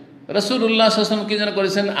 এটা রাসূলুল্লাহ সাল্লাল্লাহু আলাইহি ওয়াসাল্লাম কি যেন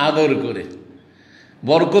করেছেন? আদর করে।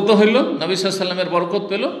 বরকত হইল, নবী সাল্লাল্লাহু আলাইহি ওয়াসাল্লামের বরকত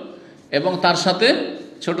পেল, এবং তার সাথে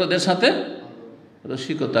ছোটদের সাথে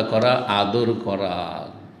রসিকতা করা, আদর করা।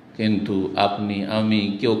 কিন্তু আপনি আমি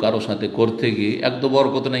কেউ কারো সাথে করতে গিয়ে এক তো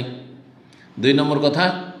বরকত নেই, 2 নম্বর কথা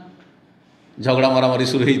ঝগড়া মারামারি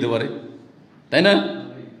শুরু হয়ে যেতে পারে, তাই না?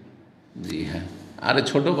 জি হ্যাঁ। আরে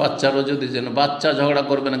ছোট বাচ্চারও যদি যেন, বাচ্চা ঝগড়া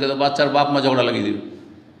করবে না, কিন্তু বাচ্চার বাপ মা ঝগড়া লাগিয়ে দিবে।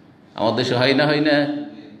 আমাদের দেশে হয় না, হয় না?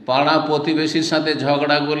 পাড়া প্রতিবেশীর সাথে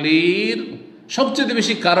ঝগড়াগুলির সবচেয়ে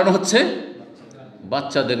বেশি কারণ হচ্ছে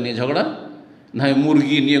বাচ্চাদের নিয়ে ঝগড়া, না হয়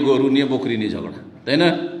মুরগি নিয়ে, গরু নিয়ে, বকরি নিয়ে ঝগড়া, তাই না?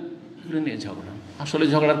 নিয়ে ঝগড়া, আসলে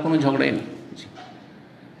ঝগড়ার কোনো ঝগড়াই নেই।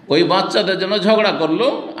 ওই বাচ্চাদের জন্য ঝগড়া করলো,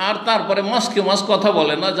 আর তারপরে মাসকে মাস কথা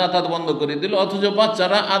বলে না, যাতায়াত বন্ধ করে দিল, অথচ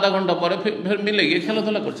বাচ্চারা আধা ঘন্টা পরে ফের মিলে গিয়ে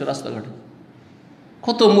খেলাধুলা করছে রাস্তাঘাটে।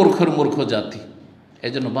 কত মূর্খের মূর্খ জাতি।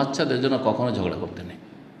 এই জন্য বাচ্চাদের জন্য কখনো ঝগড়া করতে নেই।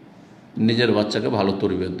 নিজের বাচ্চাকে ভালো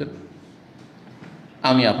তরবিয়ত দেন।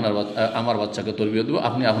 আমি আমার বাচ্চাকে তরবিয়ত দেবো,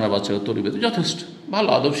 আপনি আপনার বাচ্চাকে তরবিয়ত দেবেন, যথেষ্ট। ভালো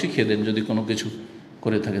আদব শিখিয়ে দেন যদি কোনো কিছু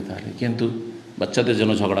করে থাকে তাহলে। কিন্তু বাচ্চাদের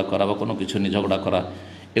জন্য ঝগড়া করা বা কোনো কিছু নিয়ে ঝগড়া করা,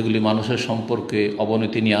 এগুলি মানুষের সম্পর্কে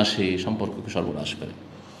অবনতি নিয়ে আসে, সম্পর্ককে সর্বনাশ করে।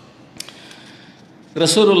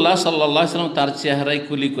 রাসূলুল্লাহ সাল্লাল্লাহু আলাইহি ওয়াসাল্লাম তার চেহারায়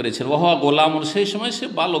কুলি করেছেন। ওয়া গোলাম, সেই সময় সে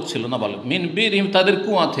বালক ছিল না, বালক। মিন বিরহিম, তাদের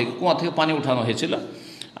কুয়া থেকে পানি উঠানো হয়েছিল,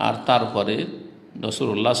 আর তারপরে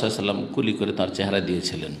রাসূলুল্লাহ সাল্লাল্লাহু আলাইহি ওয়াসাল্লাম কুলি করে তার চেহারা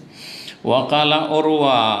দিয়েছিলেন। ওয়াকালা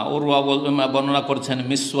ওরওয়া বর্ণনা করছেন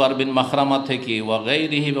মিসওয়ার বিন মাখরামা থেকে, ওয়া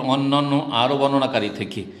গায়রিহি, অন্যান্য আরও বর্ণনাকারী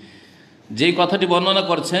থেকে। যেই কথাটি বর্ণনা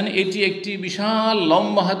করছেন এটি একটি বিশাল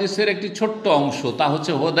লম্বা হাদিসের একটি ছোট্ট অংশ, তা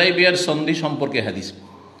হচ্ছে হুদাইবিয়ার সন্ধি সম্পর্কে হাদিস।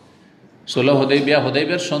 সুলহ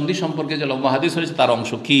হুদাইবিয়ার সন্ধি সম্পর্কে যে লম্বা হাদিস হয়েছে তার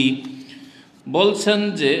অংশ। কি বলছেন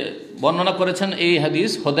যে বর্ণনা করেছেন এই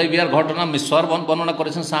হাদিস, হুদাইবিয়ার ঘটনা মিসওয়ার বর্ণনা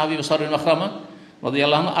করেছেন, সাহাবী মিসওয়ার বিন মাখরামা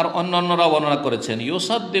রাদিয়াল্লাহু আনহু, আর অন্যান্যরা বর্ণনা করেছেন।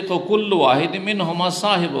 ইউসাদ্দিকু কুল্লু ওয়াহিদ মিনহুমা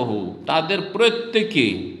সাহিবাহু, তাদের প্রত্যেকে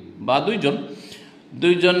বা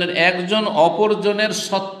দুইজনের একজন অপরজনের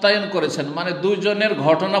সত্যায়ন করেছেন, মানে দুইজনের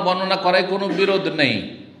ঘটনা বর্ণনা করায় কোনো বিরোধ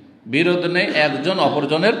নেই, একজন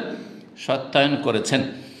অপরজনের সত্যায়ন করেছেন।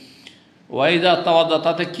 ওয়াইদা তাওয়াদা,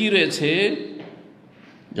 তাতে কি রয়েছে,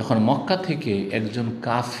 যখন মক্কা থেকে একজন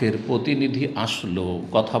কাফের প্রতিনিধি আসলো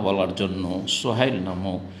কথা বলার জন্য, সোহাইল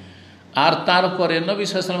নামক, আর তারপরে নবী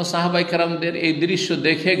সাল্লাল্লাহু আলাইহি ওয়াসাল্লাম সাহাবায়ে কেরামদের এই দৃশ্য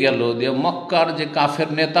দেখে গেল, দিয়ে মক্কার যে কাফের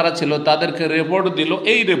নেতারা ছিল তাদেরকে রিপোর্ট দিল।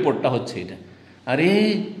 এই রিপোর্টটা হচ্ছে এটা, আরে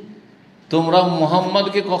তোমরা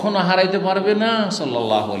মুহাম্মদকে কখনো হারাইতে পারবে না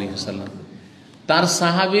সাল্লাল্লাহু আলাইহি ওয়াসাল্লাম, তার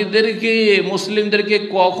সাহাবীদেরকে, মুসলিমদেরকে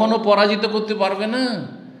কখনো পরাজিত করতে পারবে না,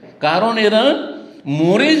 কারণ এরা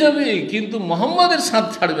মরে যাবে কিন্তু মুহাম্মদের সাথ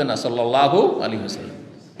ছাড়বে না সাল্লাল্লাহু আলাইহি ওয়াসাল্লাম,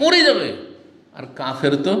 মরে যাবে। আর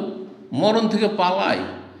কাফের তো মরণ থেকে পালায়,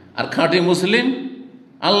 আর খাঁটি মুসলিম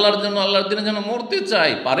আল্লাহর জন্য, আল্লাহর দিনের জন্য মরতে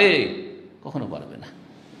চায়, পারে? কখনো পারবে না।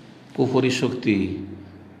 কুফরি শক্তি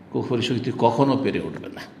কখনো পেরে উঠবে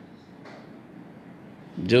না।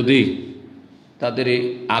 যদি তাদের এই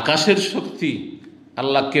আকাশের শক্তি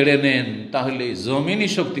আল্লাহ কেড়ে নেন, তাহলে জমিনি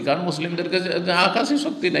শক্তি, কারণ মুসলিমদের কাছে আকাশের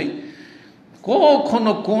শক্তি নাই,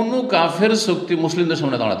 কখনো কোনো কাফের শক্তি মুসলিমদের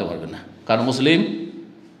সামনে দাঁড়াতে পারবে না। কারণ মুসলিম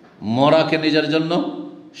মরাকে নিজের জন্য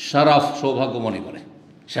শরাফ, সৌভাগ্য মনে করে,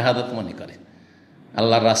 শাহাদাত মনে করে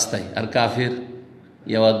আল্লাহর রাস্তায়। আর কাফের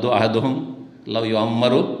ইয়াওয়াদ্দু আহাদুহুম লাউ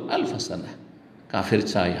ইউআম্মারু আলফা সানাহ, কাফের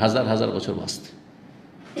চাই হাজার হাজার বছর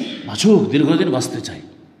বাঁচুক, দীর্ঘদিন বাঁচতে চাই।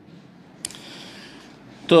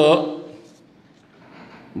 তো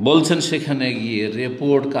বলছেন সেখানে গিয়ে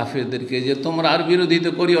রিপোর্ট কাফেরদেরকে যে তোমরা আর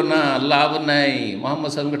বিরোধিতা করিও না, লাভ নাই, মুহাম্মদ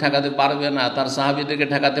সাল্লাল্লাহু আলাইহি ওয়াসাল্লামকে ঠেকাতে পারবে না, তার সাহাবীদেরকে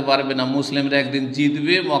ঠেকাতে পারবে না। মুসলিমরা একদিন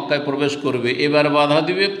জিতবে, মক্কায় প্রবেশ করবে, এবার বাধা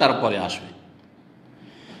দিবে, তারপরে আসবে।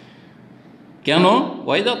 কেন?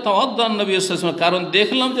 ওয়াইদা তাওয়াদ্দান নবী সাল্লাল্লাহু আলাইহি ওয়াসাল্লাম, কারণ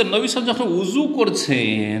দেখলাম যে নবী সাল্লাল্লাহু আলাইহি ওয়াসাল্লাম যখন উযু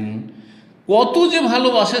করছেন, কত যে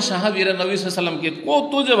ভালোবাসে সাহাবীরা নবী সাল্লাল্লাহু আলাইহি ওয়াসাল্লামকে,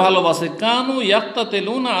 কত যে ভালোবাসে। কানু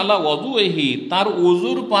ইয়াক্তাতিলুনা আলা ওয়াদুইহি, তার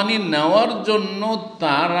ওযুর পানি নেওয়ার জন্য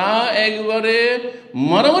তারা একবারে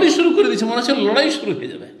মারামারি শুরু করে দিয়েছে, মনে হচ্ছে লড়াই শুরু হয়ে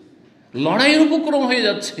যাবে, লড়াইয়ের উপক্রম হয়ে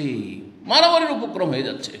যাচ্ছে, মারামারির উপক্রম হয়ে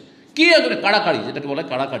যাচ্ছে। কি একবারে কাড়াকাড়ি, যেটাকে বলে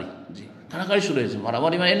কাড়াকাড়ি, জি কাড়াকাড়ি শুরু হয়েছে।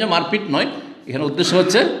 মারামারি মানে মারপিট নয়, এখানে উদ্দেশ্য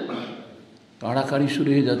হচ্ছে কাড়াকাড়ি শুরু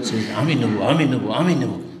হয়ে যাচ্ছে, আমি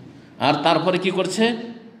নেব। আর তারপরে কি করছে,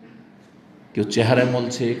 কেউ চেহারায়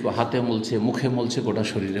মলছে, কেউ হাতে মলছে, মুখে মলছে, গোটা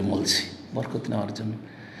শরীরে মলছে বরকত নেওয়ার জন্য।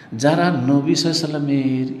 যারা নবী সাল্লাল্লাহু আলাইহি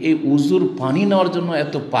ওয়াসাল্লামের এই উজুর পানি নেওয়ার জন্য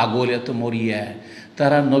এত পাগল, এত মরিয়া,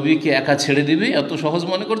 তারা নবীকে একা ছেড়ে দিবে এত সহজ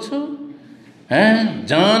মনে করছো? হ্যাঁ,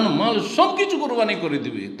 জান মাল সব কিছু কোরবানি করে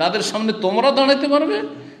দিবে, তাদের সামনে তোমরা দাঁড়াতে পারবে?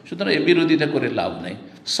 সুতরাং এই বিরোধিতা করে লাভ নেই।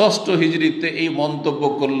 6ষ্ঠ হিজরিতে এই মন্তব্য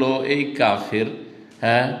করলো এই কাফের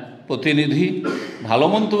প্রতিনিধি, ভালো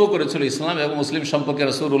মন্তব্য করেছিল ইসলাম এবং মুসলিম সম্পর্কে,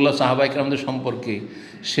 রাসূলুল্লাহ সাহাবায়ে কেরামদের সম্পর্কে।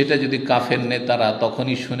 সেটা যদি কাফের নেতারা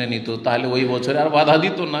তখনই শুনে নিত তাহলে ওই বছরে আর বাধা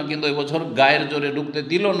দিত না, কিন্তু ওই বছর গায়ের জোরে ঢুকতে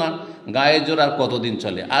দিল না। গায়ের জোর আর কতদিন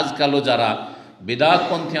চলে? আজকালও যারা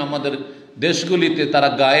বিদআতপন্থী আমাদের দেশগুলিতে, তারা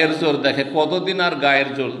গায়ের জোর দেখে, কতদিন আর গায়ের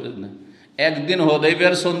জোর না। একদিন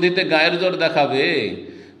হুদায়বিয়ার সন্ধিতে গায়ের জোর দেখাবে,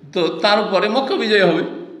 তো তারপরে মক্কা বিজয় হবে,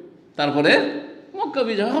 তারপরে মক্কা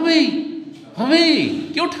বিজয় হবেই হবেই।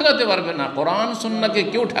 কেউ ঠেকাতে পারবে না, কোরআন সুন্নাহকে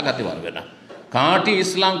কেউ ঠেকাতে পারবে না, খাঁটি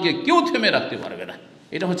ইসলামকে কেউ থেমে রাখতে পারবে না।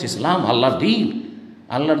 এটা হচ্ছে ইসলাম, আল্লাহর দিন।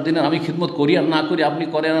 আল্লাহর দিনের আমি খিদমত করি আর না করি, আপনি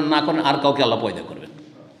করেন আর না করেন, আর কাউকে আল্লাহ পয়দা করবেন,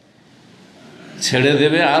 ছেড়ে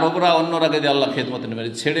দেবে আরবরা, অন্যরাকে দিয়ে আল্লাহ খেদমত নেবে,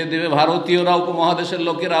 ছেড়ে দেবে ভারতীয়রা, উপমহাদেশের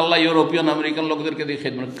লোকের, আল্লাহ ইউরোপিয়ান আমেরিকান লোকদেরকে দিয়ে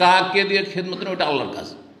খেদমত, কাকে দিয়ে খেদমত নেবে ওটা আল্লাহর কাজ।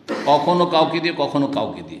 কখনো কাউকে দিয়ে, কখনো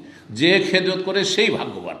কাউকে দিয়ে। যে খেদমত করে সেই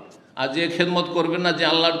ভাগ্যবান, আর যে খেদমত করবে না, যে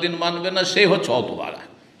আল্লাহর দিন মানবে না, সেই হচ্ছে হতভাগা।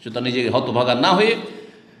 সুতরাং নিজে হতভাগা না হয়ে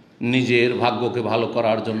নিজের ভাগ্যকে ভালো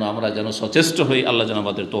করার জন্য আমরা যেন সচেষ্ট হই। আল্লাহ যেন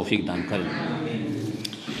আমাদের তৌফিক দান করেন।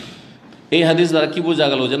 এই হাদিস দ্বারা কি বোঝা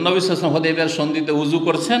গেল? যে নবী সাল্লাল্লাহু আলাইহি ওয়াসাল্লাম হুদায়বিয়ার সন্ধিতে উযু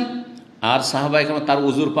করছেন, আর সাহাবায়ে কেরাম তার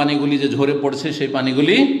উজুর পানিগুলি যে ঝরে পড়ছে সেই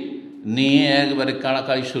পানিগুলি নিয়ে একবারে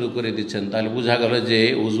কাড়াকাড়ি শুরু করে দিচ্ছেন। তাহলে বোঝা গেল যে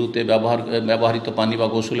উজুতে ব্যবহৃত পানি বা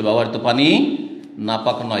গোসলে ব্যবহৃত পানি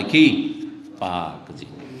নাপাক নয়, কি পাক। জি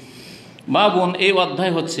বাবুন, এই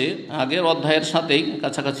অধ্যায় হচ্ছে আগের অধ্যায়ের সাথেই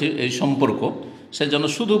কাছাকাছি এই সম্পর্ক, সেজন্য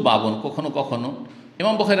শুধু বাবুন। কখনো কখনো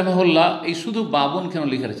ইমাম বুখারী রাহিমাহুল্লাহ এই শুধু বাবুন কেন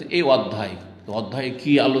লিখে রেখেছে? এই অধ্যায়ে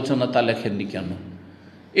কি আলোচনা তা লেখেননি কেন?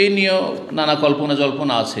 এই নিয়েও নানা কল্পনা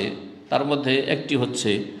জল্পনা আছে। তার মধ্যে একটি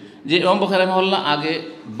হচ্ছে যে ইমাম বুখারী রাহিমাহুল্লাহ আগে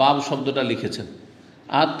বাব শব্দটা লিখেছেন,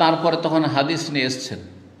 আর তারপরে তখন হাদিস নিয়ে এসছেন।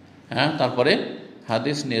 তারপরে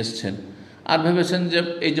হাদিস নিয়ে এসছেন, আর ভেবেছেন যে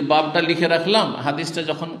এই যে বাবটা লিখে রাখলাম, হাদিসটা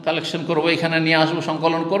যখন কালেকশন করব, এখানে নিয়ে আসবো,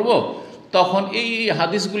 সংকলন করব, তখন এই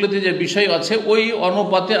হাদিসগুলোতে যে বিষয় আছে ওই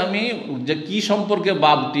অনুপাতে আমি যে কি সম্পর্কে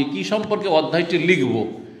বাবটি, কি সম্পর্কে অধ্যায়টি লিখব।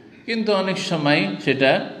 কিন্তু অনেক সময়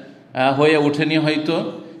সেটা হয়ে ওঠেনি, হয়তো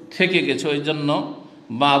থেকে গেছে। ওই জন্য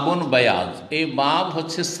বাবুন বায়াজ, এই বাব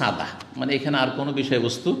হচ্ছে সাদা, মানে এখানে আর কোনো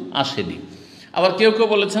বিষয়বস্তু আসেনি। আবার কেউ কেউ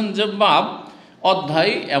বলেছেন যে বাব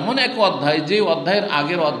অধ্যায় এমন এক অধ্যায় যে অধ্যায়ের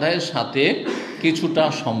আগের অধ্যায়ের সাথে কিছুটা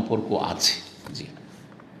সম্পর্ক আছে। জি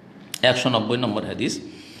 190 নম্বর হাদিস।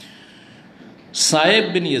 সায়েব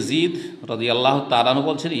বিন ইয়াজিদ রাদিয়াল্লাহু তাআলা আনহু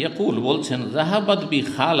বলছেন, ইয়াকুল বলছেন, যাহাবাত বি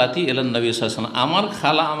খালাতি ইলা নবী সাল্লাল্লাহু আলাইহি ওয়াসাল্লাম, আমার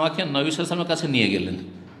খালা আমাকে নবী সাল্লাল্লাহু আলাইহি ওয়াসাল্লামের কাছে নিয়ে গেলেন।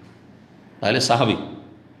 তাহলে সাহাবী,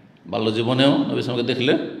 বাল্য জীবনেও নবী সাল্লাল্লাহু আলাইহি ওয়াসাল্লামকে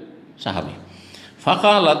দেখলে সাহাবী।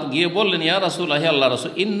 ফাকালাত, গিয়ে বললেন, ইয়া রাসূলুল্লাহ, হে আল্লাহর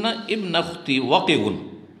রাসূল, ইন্না ইবনা উখতি ওয়াকিউন,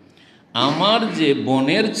 আমার যে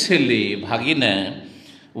বোনের ছেলে ভাগিনা,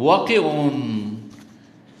 ওয়াকিউন,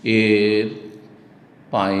 এর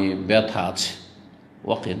পায়ে ব্যথা আছে।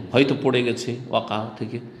 ওয়াকিন হয়তো পড়ে গেছে, ওয়াকা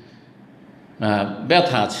থেকে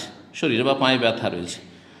ব্যথা আছে, শরীরে বা পায়ে ব্যথা রয়েছে।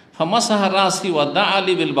 ফামাসাহা রাসি ওয়া দাআ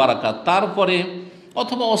লি বিল বারাকাত, তারপরে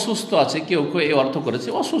অথবা অসুস্থ আছে, কেউ কেউ এই অর্থ করেছে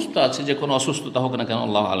অসুস্থ আছে, যে কোনো অসুস্থতা হোক না কেন,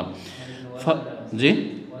 আল্লাহু আলাম। জি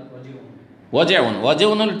ওয়াজেউন,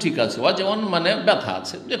 ওয়াজেউন হলে ঠিক আছে, ওয়াজেউন মানে ব্যথা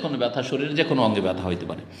আছে, যে কোনো ব্যথা, শরীরে যে কোনো অঙ্গে ব্যথা হইতে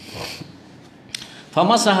পারে।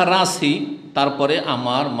 ফামাসাহা রাসি, তারপরে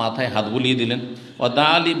আমার মাথায় হাত বুলিয়ে দিলেন, ও দা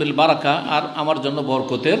আলী বিল বারাকা, আর আমার জন্য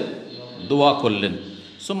বরকতের দোয়া করলেন।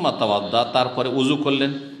 সুম্মা তাওয়াদ্দা, তারপরে উজু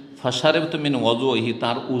করলেন। ফাশারিবতু মিন ওয়াজুহি,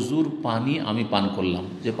 তার উজুর পানি আমি পান করলাম,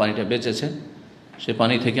 যে পানিটা বেঁচেছে সে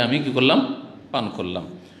পানি থেকে আমি কি করলাম, পান করলাম।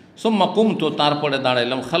 সুম্মা কুমতু, তারপরে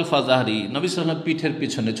দাঁড়াইলাম, খালফা জাহরি, নবী সাল্লাল্লাহু আলাইহি ওয়াসাল্লাম পিঠের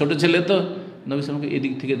পিছনে। ছোট ছেলে তো, নবী সাল্লাল্লাহু আলাইহি ওয়াসাল্লামকে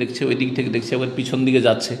এদিক থেকে দেখছে, ওই দিক থেকে দেখছে, একবার পিছন দিকে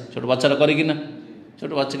যাচ্ছে। ছোট বাচ্চারা করে কিনা,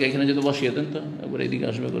 ছোটো বাচ্চাকে এখানে যদি বসিয়ে দেন তো একবার এদিকে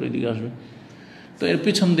আসবে, একবার এদিকে আসবে, তো এর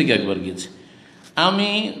পিছন দিকে একবার গিয়েছে। আমি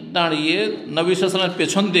দাঁড়িয়ে নবী সাল্লাল্লাহু আলাইহি ওয়াসাল্লামের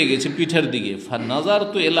পেছন দিয়ে গেছি, পিঠের দিকে।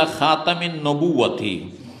 ফানাজারতু ইলা খাতামিন নবুওয়াতি,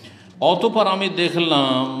 অতঃপর আমি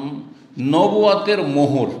দেখলাম নবুয়াতের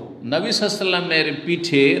মোহর। নবী সাল্লাল্লাহু আলাইহি ওয়াসাল্লামের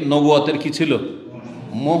পিঠে নবুয়াতের কি ছিল,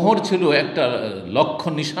 মোহর ছিল, একটা লক্ষ্য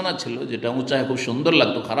নিশানা ছিল, যেটা উঁচায় খুব সুন্দর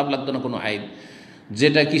লাগতো, খারাপ লাগতো না কোনো আইন।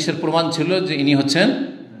 যেটা কিসের প্রমাণ ছিল, যে ইনি হচ্ছেন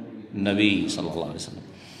নবী সাল্লাল্লাহু আলাইহি ওয়াসাল্লাম,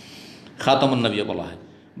 খাতামুন নবী বলা হয়।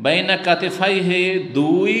 বাইনা কাতিফাইহি,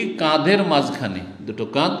 দুই কাঁধের মাঝখানে, দুটো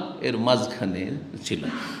কাঁধ এর মাঝখানে ছিল।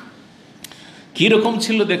 কীরকম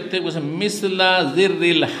ছিল দেখতে? বলছে মিসলা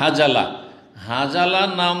জিররিল হাজালা, হাজালা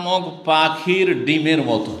নামক পাখির ডিমের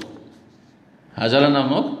মতো, হাজালা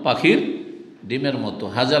নামক পাখির ডিমের মতো।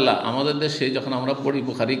 হাজালা আমাদের দেশে যখন আমরা পড়ি,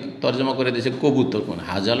 বুখারী তর্জমা করে দিয়েছে কবুতর, মানে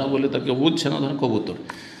হাজালা বলে তো কেউ বুঝছে না, ধরেন কবুতর।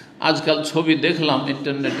 আজকাল ছবি দেখলাম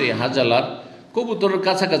ইন্টারনেটে হাজালার, কবুতরের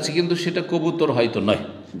কাছাকাছি, কিন্তু সেটা কবুতর হয়তো নয়,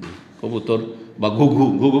 কবুতর বা ঘুঘু,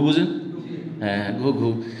 ঘুঘু বুঝেন? হ্যাঁ ঘুঘু,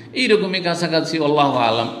 এইরকমই কাছাকাছি, আল্লাহু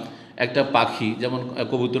আলাম। একটা পাখি, যেমন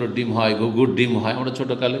কবুতরের ডিম হয়, ঘুঘুর ডিম হয়, আমরা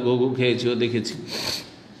ছোটোকালে ঘুঘু খেয়েছিও, দেখেছি।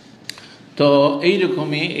 তো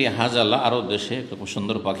এইরকমই এই হাজালা আরব দেশে একটা খুব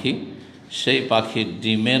সুন্দর পাখি, সেই পাখির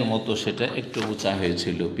ডিমের মতো সেটা একটু উঁচা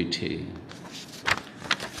হয়েছিল পিঠে।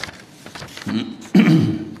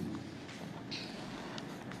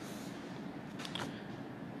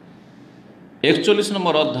 41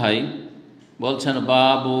 নম্বর অধ্যায় বলছেন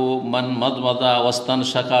বাবু মান মাদমাদা ওয়াস্তান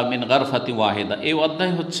শাকা মিন গারফাতি ওয়াহিদা। এই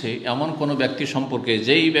অধ্যায় হচ্ছে এমন কোনো ব্যক্তি সম্পর্কে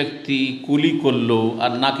যেই ব্যক্তি কুলি করলো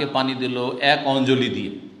আর নাকে পানি দিল এক অঞ্জলি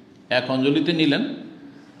দিয়ে, এক অঞ্জলিতে নিলেন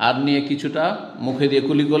আর নিয়ে কিছুটা মুখে দিয়ে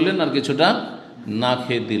কুলি করলেন আর কিছুটা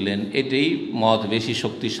নাকে দিলেন। এটাই মত বেশি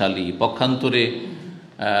শক্তিশালী। পক্ষান্তরে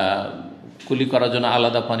কুলি করার জন্য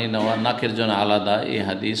আলাদা পানি নেওয়া, নাকের জন্য আলাদা, এই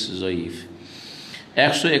হাদিস জয়ীফ।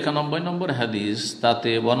 191 নম্বর হাদিস,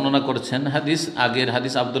 তাতে বর্ণনা করছেন হাদিস, আগের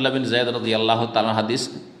হাদিস আব্দুল্লাহ বিন যায়েদ রাদিয়াল্লাহু তাআলা হাদিস,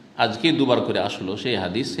 আজকেই দুবার করে আসলো সেই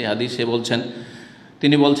হাদিসে বলছেন,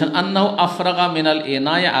 তিনি বলছেন আন্নাহু আফরাগা মিনাল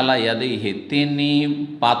ইনায় আলা ইয়াদাইহি, তিনি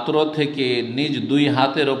পাত্র থেকে নিজ দুই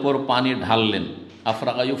হাতের ওপর পানি ঢাললেন।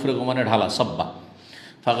 আফরাগা ইউফরিগু মানে ঢালা, সাব্বা।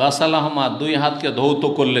 ফাগাসালাহুমা, দুই হাতকে ধৌত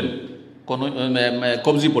করলেন কোন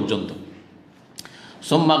কবজি পর্যন্ত।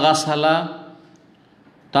 সুম্মা গাসালা,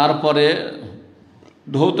 তারপরে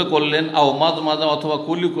ধৌত করলেন, আও মাদমাদা অথবা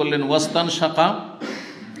কুলি করলেন, ওয়াস্তান শাকা,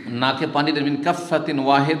 নাকে পানি দেবেন, কাফাতিন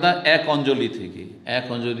ওয়াহেদা, এক অঞ্জলি থেকে, এক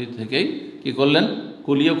অঞ্জলি থেকেই কি করলেন,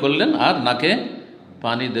 কুলিও করলেন আর নাকে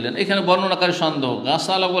পানি দিলেন। এখানে বর্ণনাকারী সন্দেহ,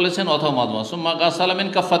 গাসালা বলেছেন অথবা মাদমা। সুম্মা গাসালা মিন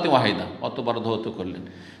কাফাতি ওয়াহিদা, অতবার ধৌত করলেন,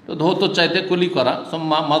 তো ধৌত চাইতে কুলি করা।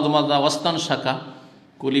 সুম্মা মাদমাদা ওয়াস্তান শাকা,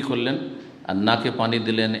 কুলি করলেন আর নাকে পানি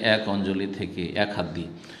দিলেন এক অঞ্জলি থেকে, এক হাত দিয়ে।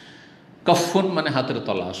 কফুন মানে হাতের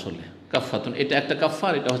তলা, আসলে কাফাতুন এটা একটা কাফা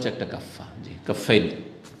আর এটা হচ্ছে একটা কাফা, জি কাফাইন,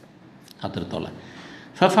 হাতের তলা।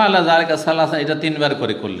 ফাফা আল্লাহ জালিকা সালাসা, এটা 3 বার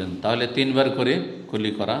করে করলেন, তাহলে 3 বার করে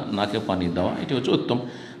কুলি করা, নাকে পানি দেওয়া, এটি হচ্ছে উত্তম।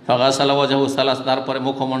 ফাগাসালা ওয়াজহু সালাস, তারপরে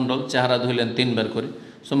মুখমণ্ডল চেহারা ধুইলেন 3 বার করে।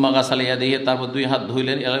 সুম্মা গাসালা ইয়াদাইহি, তারপর 2 হাত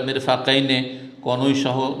ধুইলেন, ইলাল মিরফাকাইনে, কনুই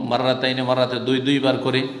সহ, মাররাতাইনে, মাররাতে 2 বার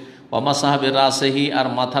করে। ওমা সাহাবে রাসেহি, আর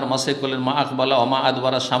মাথার মাসে করলেন, মা আকবালা ওমা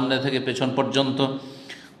আদবারা, সামনে থেকে পেছন পর্যন্ত।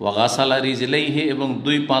 ওয়াগাসালা রিজলাইহি, এবং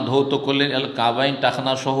 2 পা ধৌত করলেন, এল কাবাইন,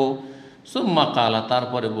 টাকনা সহ। সুম্মা কালা,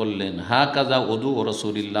 তারপরে বললেন, হা কাজা উযু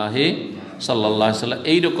রাসূলিল্লাহ সাল্লাল্লাহু আলাইহি সাল্লাম,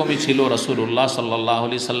 এইরকমই ছিল রাসূলুল্লাহ সাল্লাল্লাহু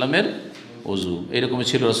আলাইহি সাল্লামের ওযু, এইরকমই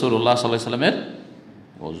ছিল রাসূলুল্লাহ সাল্লাল্লাহু আলাইহি সাল্লামের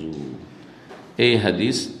ওযু। এই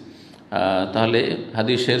হাদিস, তাহলে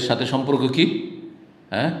হাদিসের সাথে সম্পর্ক কি?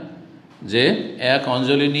 যে এক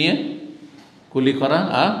অঞ্জলি নিয়ে কুলি করা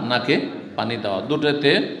আর নাকে পানি দেওয়া,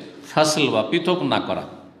 দুটোতে ফাসল বা পৃথক না করা।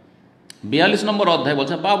 42 নম্বর অধ্যায়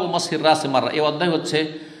বলছে বাবু মাসির রাসে মাররা। এই অধ্যায় হচ্ছে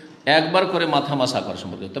একবার করে মাথা মাসা করা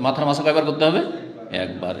সম্পর্কে। তো মাথার মাসা কয়বার করতে হবে?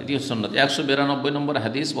 একবার, এটি হচ্ছে সুন্নাত। 192 নম্বর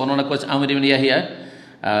হাদিস বর্ণনা করেছে আমির ইবনে ইয়াহিয়া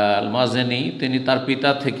আল মাদানি, তিনি তার পিতা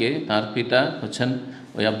থেকে, তার পিতা হচ্ছেন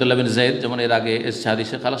ওই আব্দুল্লাহ বিন যায়েদ, যেমন এর আগে এসেছে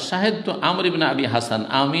হাদিসে, কালা শাহেদ তো আমর ইবনে আবি হাসান,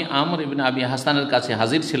 আমি আমর ইবনে আবি হাসানের কাছে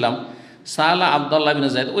হাজির ছিলাম। সালা আব্দুল্লাহ বিন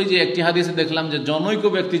যায়েদ, ওই যে একটি হাদিসে দেখলাম যে জনৈক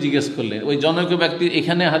ব্যক্তি জিজ্ঞেস করলেন, ওই জনৈক ব্যক্তি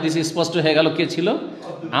এখানে হাদিসে স্পষ্ট হয়ে গেল কে ছিল?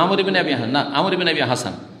 আমর ইবনে আবি হাসান, না আমর ইবনে আবি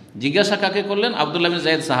হাসান। জিজ্ঞাসা কাকে করলেন? আব্দুল্লাহ বিন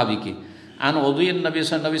যায়েদ সাহাবীকে। আন ওযুইন নবী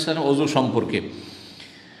সাল্লাল্লাহু আলাইহি ওয়াসাল্লাম, ওযু সম্পর্কে।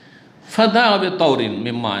 ফাদা আবে তাওরিন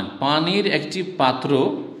মিম্মান, পানির একটি পাত্র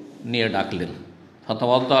নিয়ে ডাকলেন।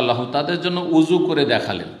 ফাতাওয়াদ্দা আল্লাহু, তাদের জন্য উযু করে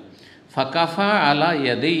দেখালেন। ফাকাফা আলা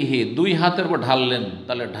ইয়াদাইহি, 2 হাতের উপর ঢাললেন।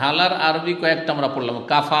 তাহলে ঢালার আরবি কয়েকটা আমরা পড়লাম,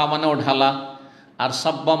 কাফা মানেও ঢালা, আর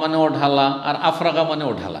সাব্বা মানেও ঢালা, আর আফরাগা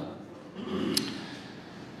মানেও ঢালা।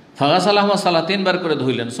 ফাগাসালাহুমা সালা, 3 বার করে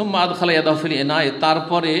ধুইলেন। সুম্মা আদখালা ইয়াদাহু ফিল ইনাই,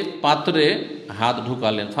 তারপরে পাত্রে হাত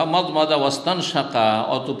ঢুকালেন। ফামাদমাদা ওয়াস্তান শাকা,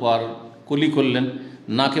 অতঃপর কুলি করলেন,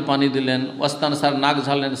 নাকে পানি দিলেন। ওয়াস্তান সার, নাক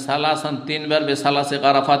ঝাড়লেন। সালাসান, 3 বার, বে সালাসে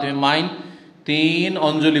গারাফাত মাইন, 3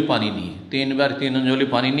 অঞ্জলি পানি নিয়ে, 3 বার 3 অঞ্জলি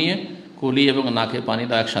পানি নিয়ে কুলি এবং নাকে পানি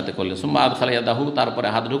দেওয়া একসাথে করলেন। সুম্মা আদখালা ইয়াদাহু, তারপরে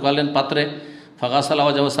হাত ঢুকালেন পাত্রে। ফাগাসালা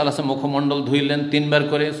ওয়াজহু সালাসা, মুখমণ্ডল ধুইলেন 3 বার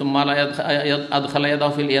করে। সুম্মা আদখালা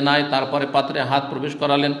ইয়াদাহু ফিল ইনাই, তারপরে পাত্রে হাত প্রবেশ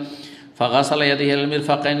করালেন। ফাগাসালা ইয়াদাইহি ইলাল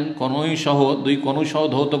মিরফাকাইন, কনুই সহ, 2 কনুই সহ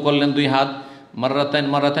ধৌত করলেন 2 হাত। মাররাতাইন,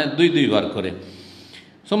 2 বার করে।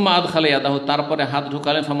 সুম্মা আদখালা ইয়াদাহু, তারপরে হাত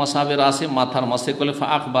ঢুকালেন। ফামাসাবে রাসে, মাথার মাসে করলেন।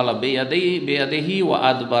 ফাআকবালা বিয়াদিহি ওয়া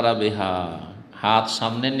আদবারা বিহা, হাত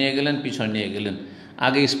সামনে নিয়ে গেলেন, পিছনে নিয়ে গেলেন।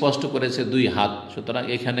 আগে স্পষ্ট করেছে 2 হাত, সুতরাং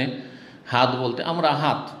এখানে হাত বলতে আমরা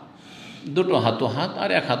হাত, 2 হাতও হাত আর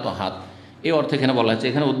 1 হাতও হাত, এই অর্থে এখানে বলা হয়েছে।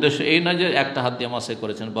 এখানে উদ্দেশ্য এই নয় যে একটা হাত দিয়ে মাসা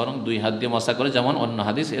করেছেন, বরং 2 হাত দিয়ে মাসা করে, যেমন অন্য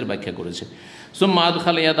হাদিস এর ব্যাখ্যা করেছে। সুম্মা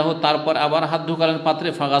আদখালা ইয়াদাহু, তারপর আবার হাত ঢুকালেন পাত্রে।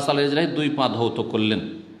 ফাগাসালা রিজলাইহি, 2 পা ধৌত করলেন,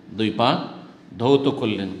 2 পা ধৌত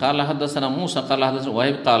করলেন। কালা হাদাসানা মুসা কালা হাদাসানা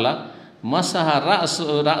ওয়াহিব কালা মাসাহা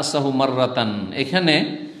রাসাহু মাররাতান। এখানে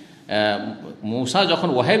মুসা যখন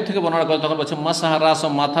ওয়াহিব থেকে বর্ণনা করে তখন বলছে মাসাহা রাস,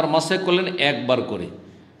 মাথার মাসে করলেন 1 বার করে।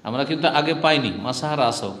 আমরা কিন্তু আগে পাইনি মাসাহা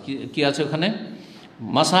রাসাহু, কি আছে ওখানে?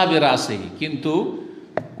 মাসাহাবে রাসেহি। কিন্তু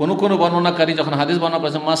কোনো বর্ণনাকারী যখন হাদিস বর্ণনা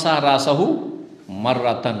করেছেন মাসাহা রাসাহু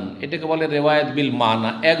মাররাতান, এটাকে বলে রেওয়ায়াত বিল মানা।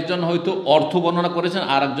 একজন হয়তো অর্থ বর্ণনা করেছেন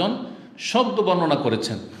আর একজন শব্দ বর্ণনা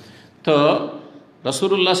করেছেন। তো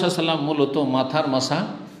রাসূলুল্লাহ সাল্লাল্লাহু আলাইহি ওয়াসাল্লাম মূলত মাথার মাসা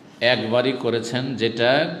একবারই করেছেন,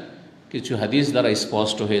 যেটা কিছু হাদিস দ্বারা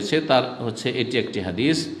স্পষ্ট হয়েছে। তার হচ্ছে এটি একটি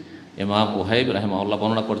হাদিস, ইমাম ওহাইব রাহিমাহুল্লাহ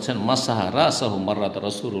বর্ণনা করছেন, মাসাহা রাসাহু মাররাত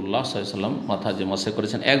রাসূলুল্লাহ সাল্লাল্লাহু আলাইহি ওয়াসাল্লাম, মাথা যে মাসে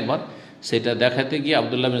করেছেন একবার, সেটা দেখাতে গিয়ে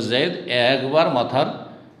আব্দুল্লাহ বিন যায়েদ একবার মাথার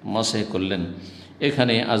মাসে করলেন।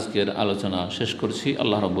 এখানে আজকের আলোচনা শেষ করছি।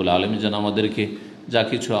 আল্লাহ রাব্বুল আলামিন যেন আমাদেরকে যা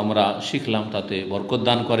কিছু আমরা শিখলাম তাতে বরকত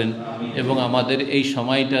দান করেন, এবং আমাদের এই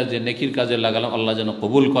সময়টা যে নেকির কাজে লাগালাম আল্লাহ যেন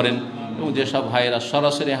কবুল করেন, এবং যেসব ভাইয়েরা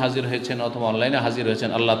সরাসরি হাজির হয়েছেন অথবা অনলাইনে হাজির হয়েছেন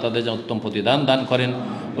আল্লাহ তাদের যেন উত্তম প্রতিদান দান করেন,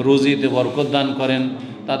 রুজিতে বরকত দান করেন,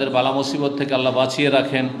 তাদের বালা মুসিবত থেকে আল্লাহ বাঁচিয়ে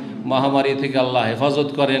রাখেন, মহামারী থেকে আল্লাহ হেফাজত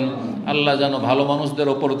করেন। আল্লাহ যেন ভালো মানুষদের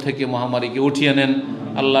ওপর থেকে মহামারীকে উঠিয়ে নেন,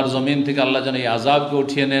 আল্লাহর জমিন থেকে আল্লাহ যেন এই আযাবকে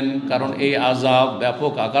উঠিয়ে নেন, কারণ এই আযাব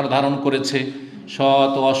ব্যাপক আকার ধারণ করেছে।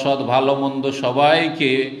 সৎ অসৎ ভালো মন্দ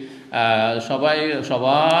সবাইকে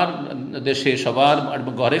সবার দেশে সবার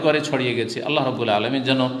ঘরে ঘরে ছড়িয়ে গেছে। আল্লাহ রাব্বুল আলামিন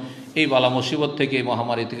যেন এই বালা মুসিবত থেকে, এই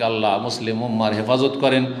মহামারী থেকে আল্লাহ মুসলিম উম্মার হেফাজত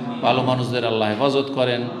করেন, ভালো মানুষদের আল্লাহ হেফাজত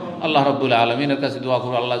করেন। আল্লাহ রাব্বুল আলামিনের কাছে দোয়া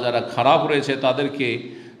করব আল্লাহ যারা খারাপ রয়েছে তাদেরকে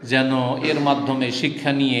যেন এর মাধ্যমে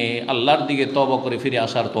শিক্ষা নিয়ে আল্লাহর দিকে তওবা করে ফিরে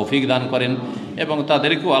আসার তৌফিক দান করেন, এবং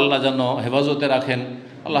তাদেরকেও আল্লাহ যেন হেফাজতে রাখেন।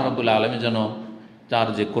 আল্লাহ রাব্বুল আলামিন যেন তার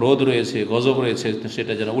যে ক্রোধ রয়েছে, গজব রয়েছে,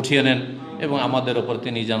 সেটা যেন উঠিয়ে নেন, এবং আমাদের ওপর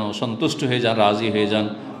তিনি যেন সন্তুষ্ট হয়ে যান, রাজি হয়ে যান।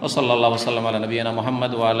 ওয়া সাল্লাল্লাহু ওয়া সাল্লাম আলা নবিয়িনা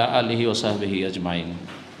মুহাম্মদ ওয়া আলা আলিহি ওয়া সাহবিহি আজমাইন।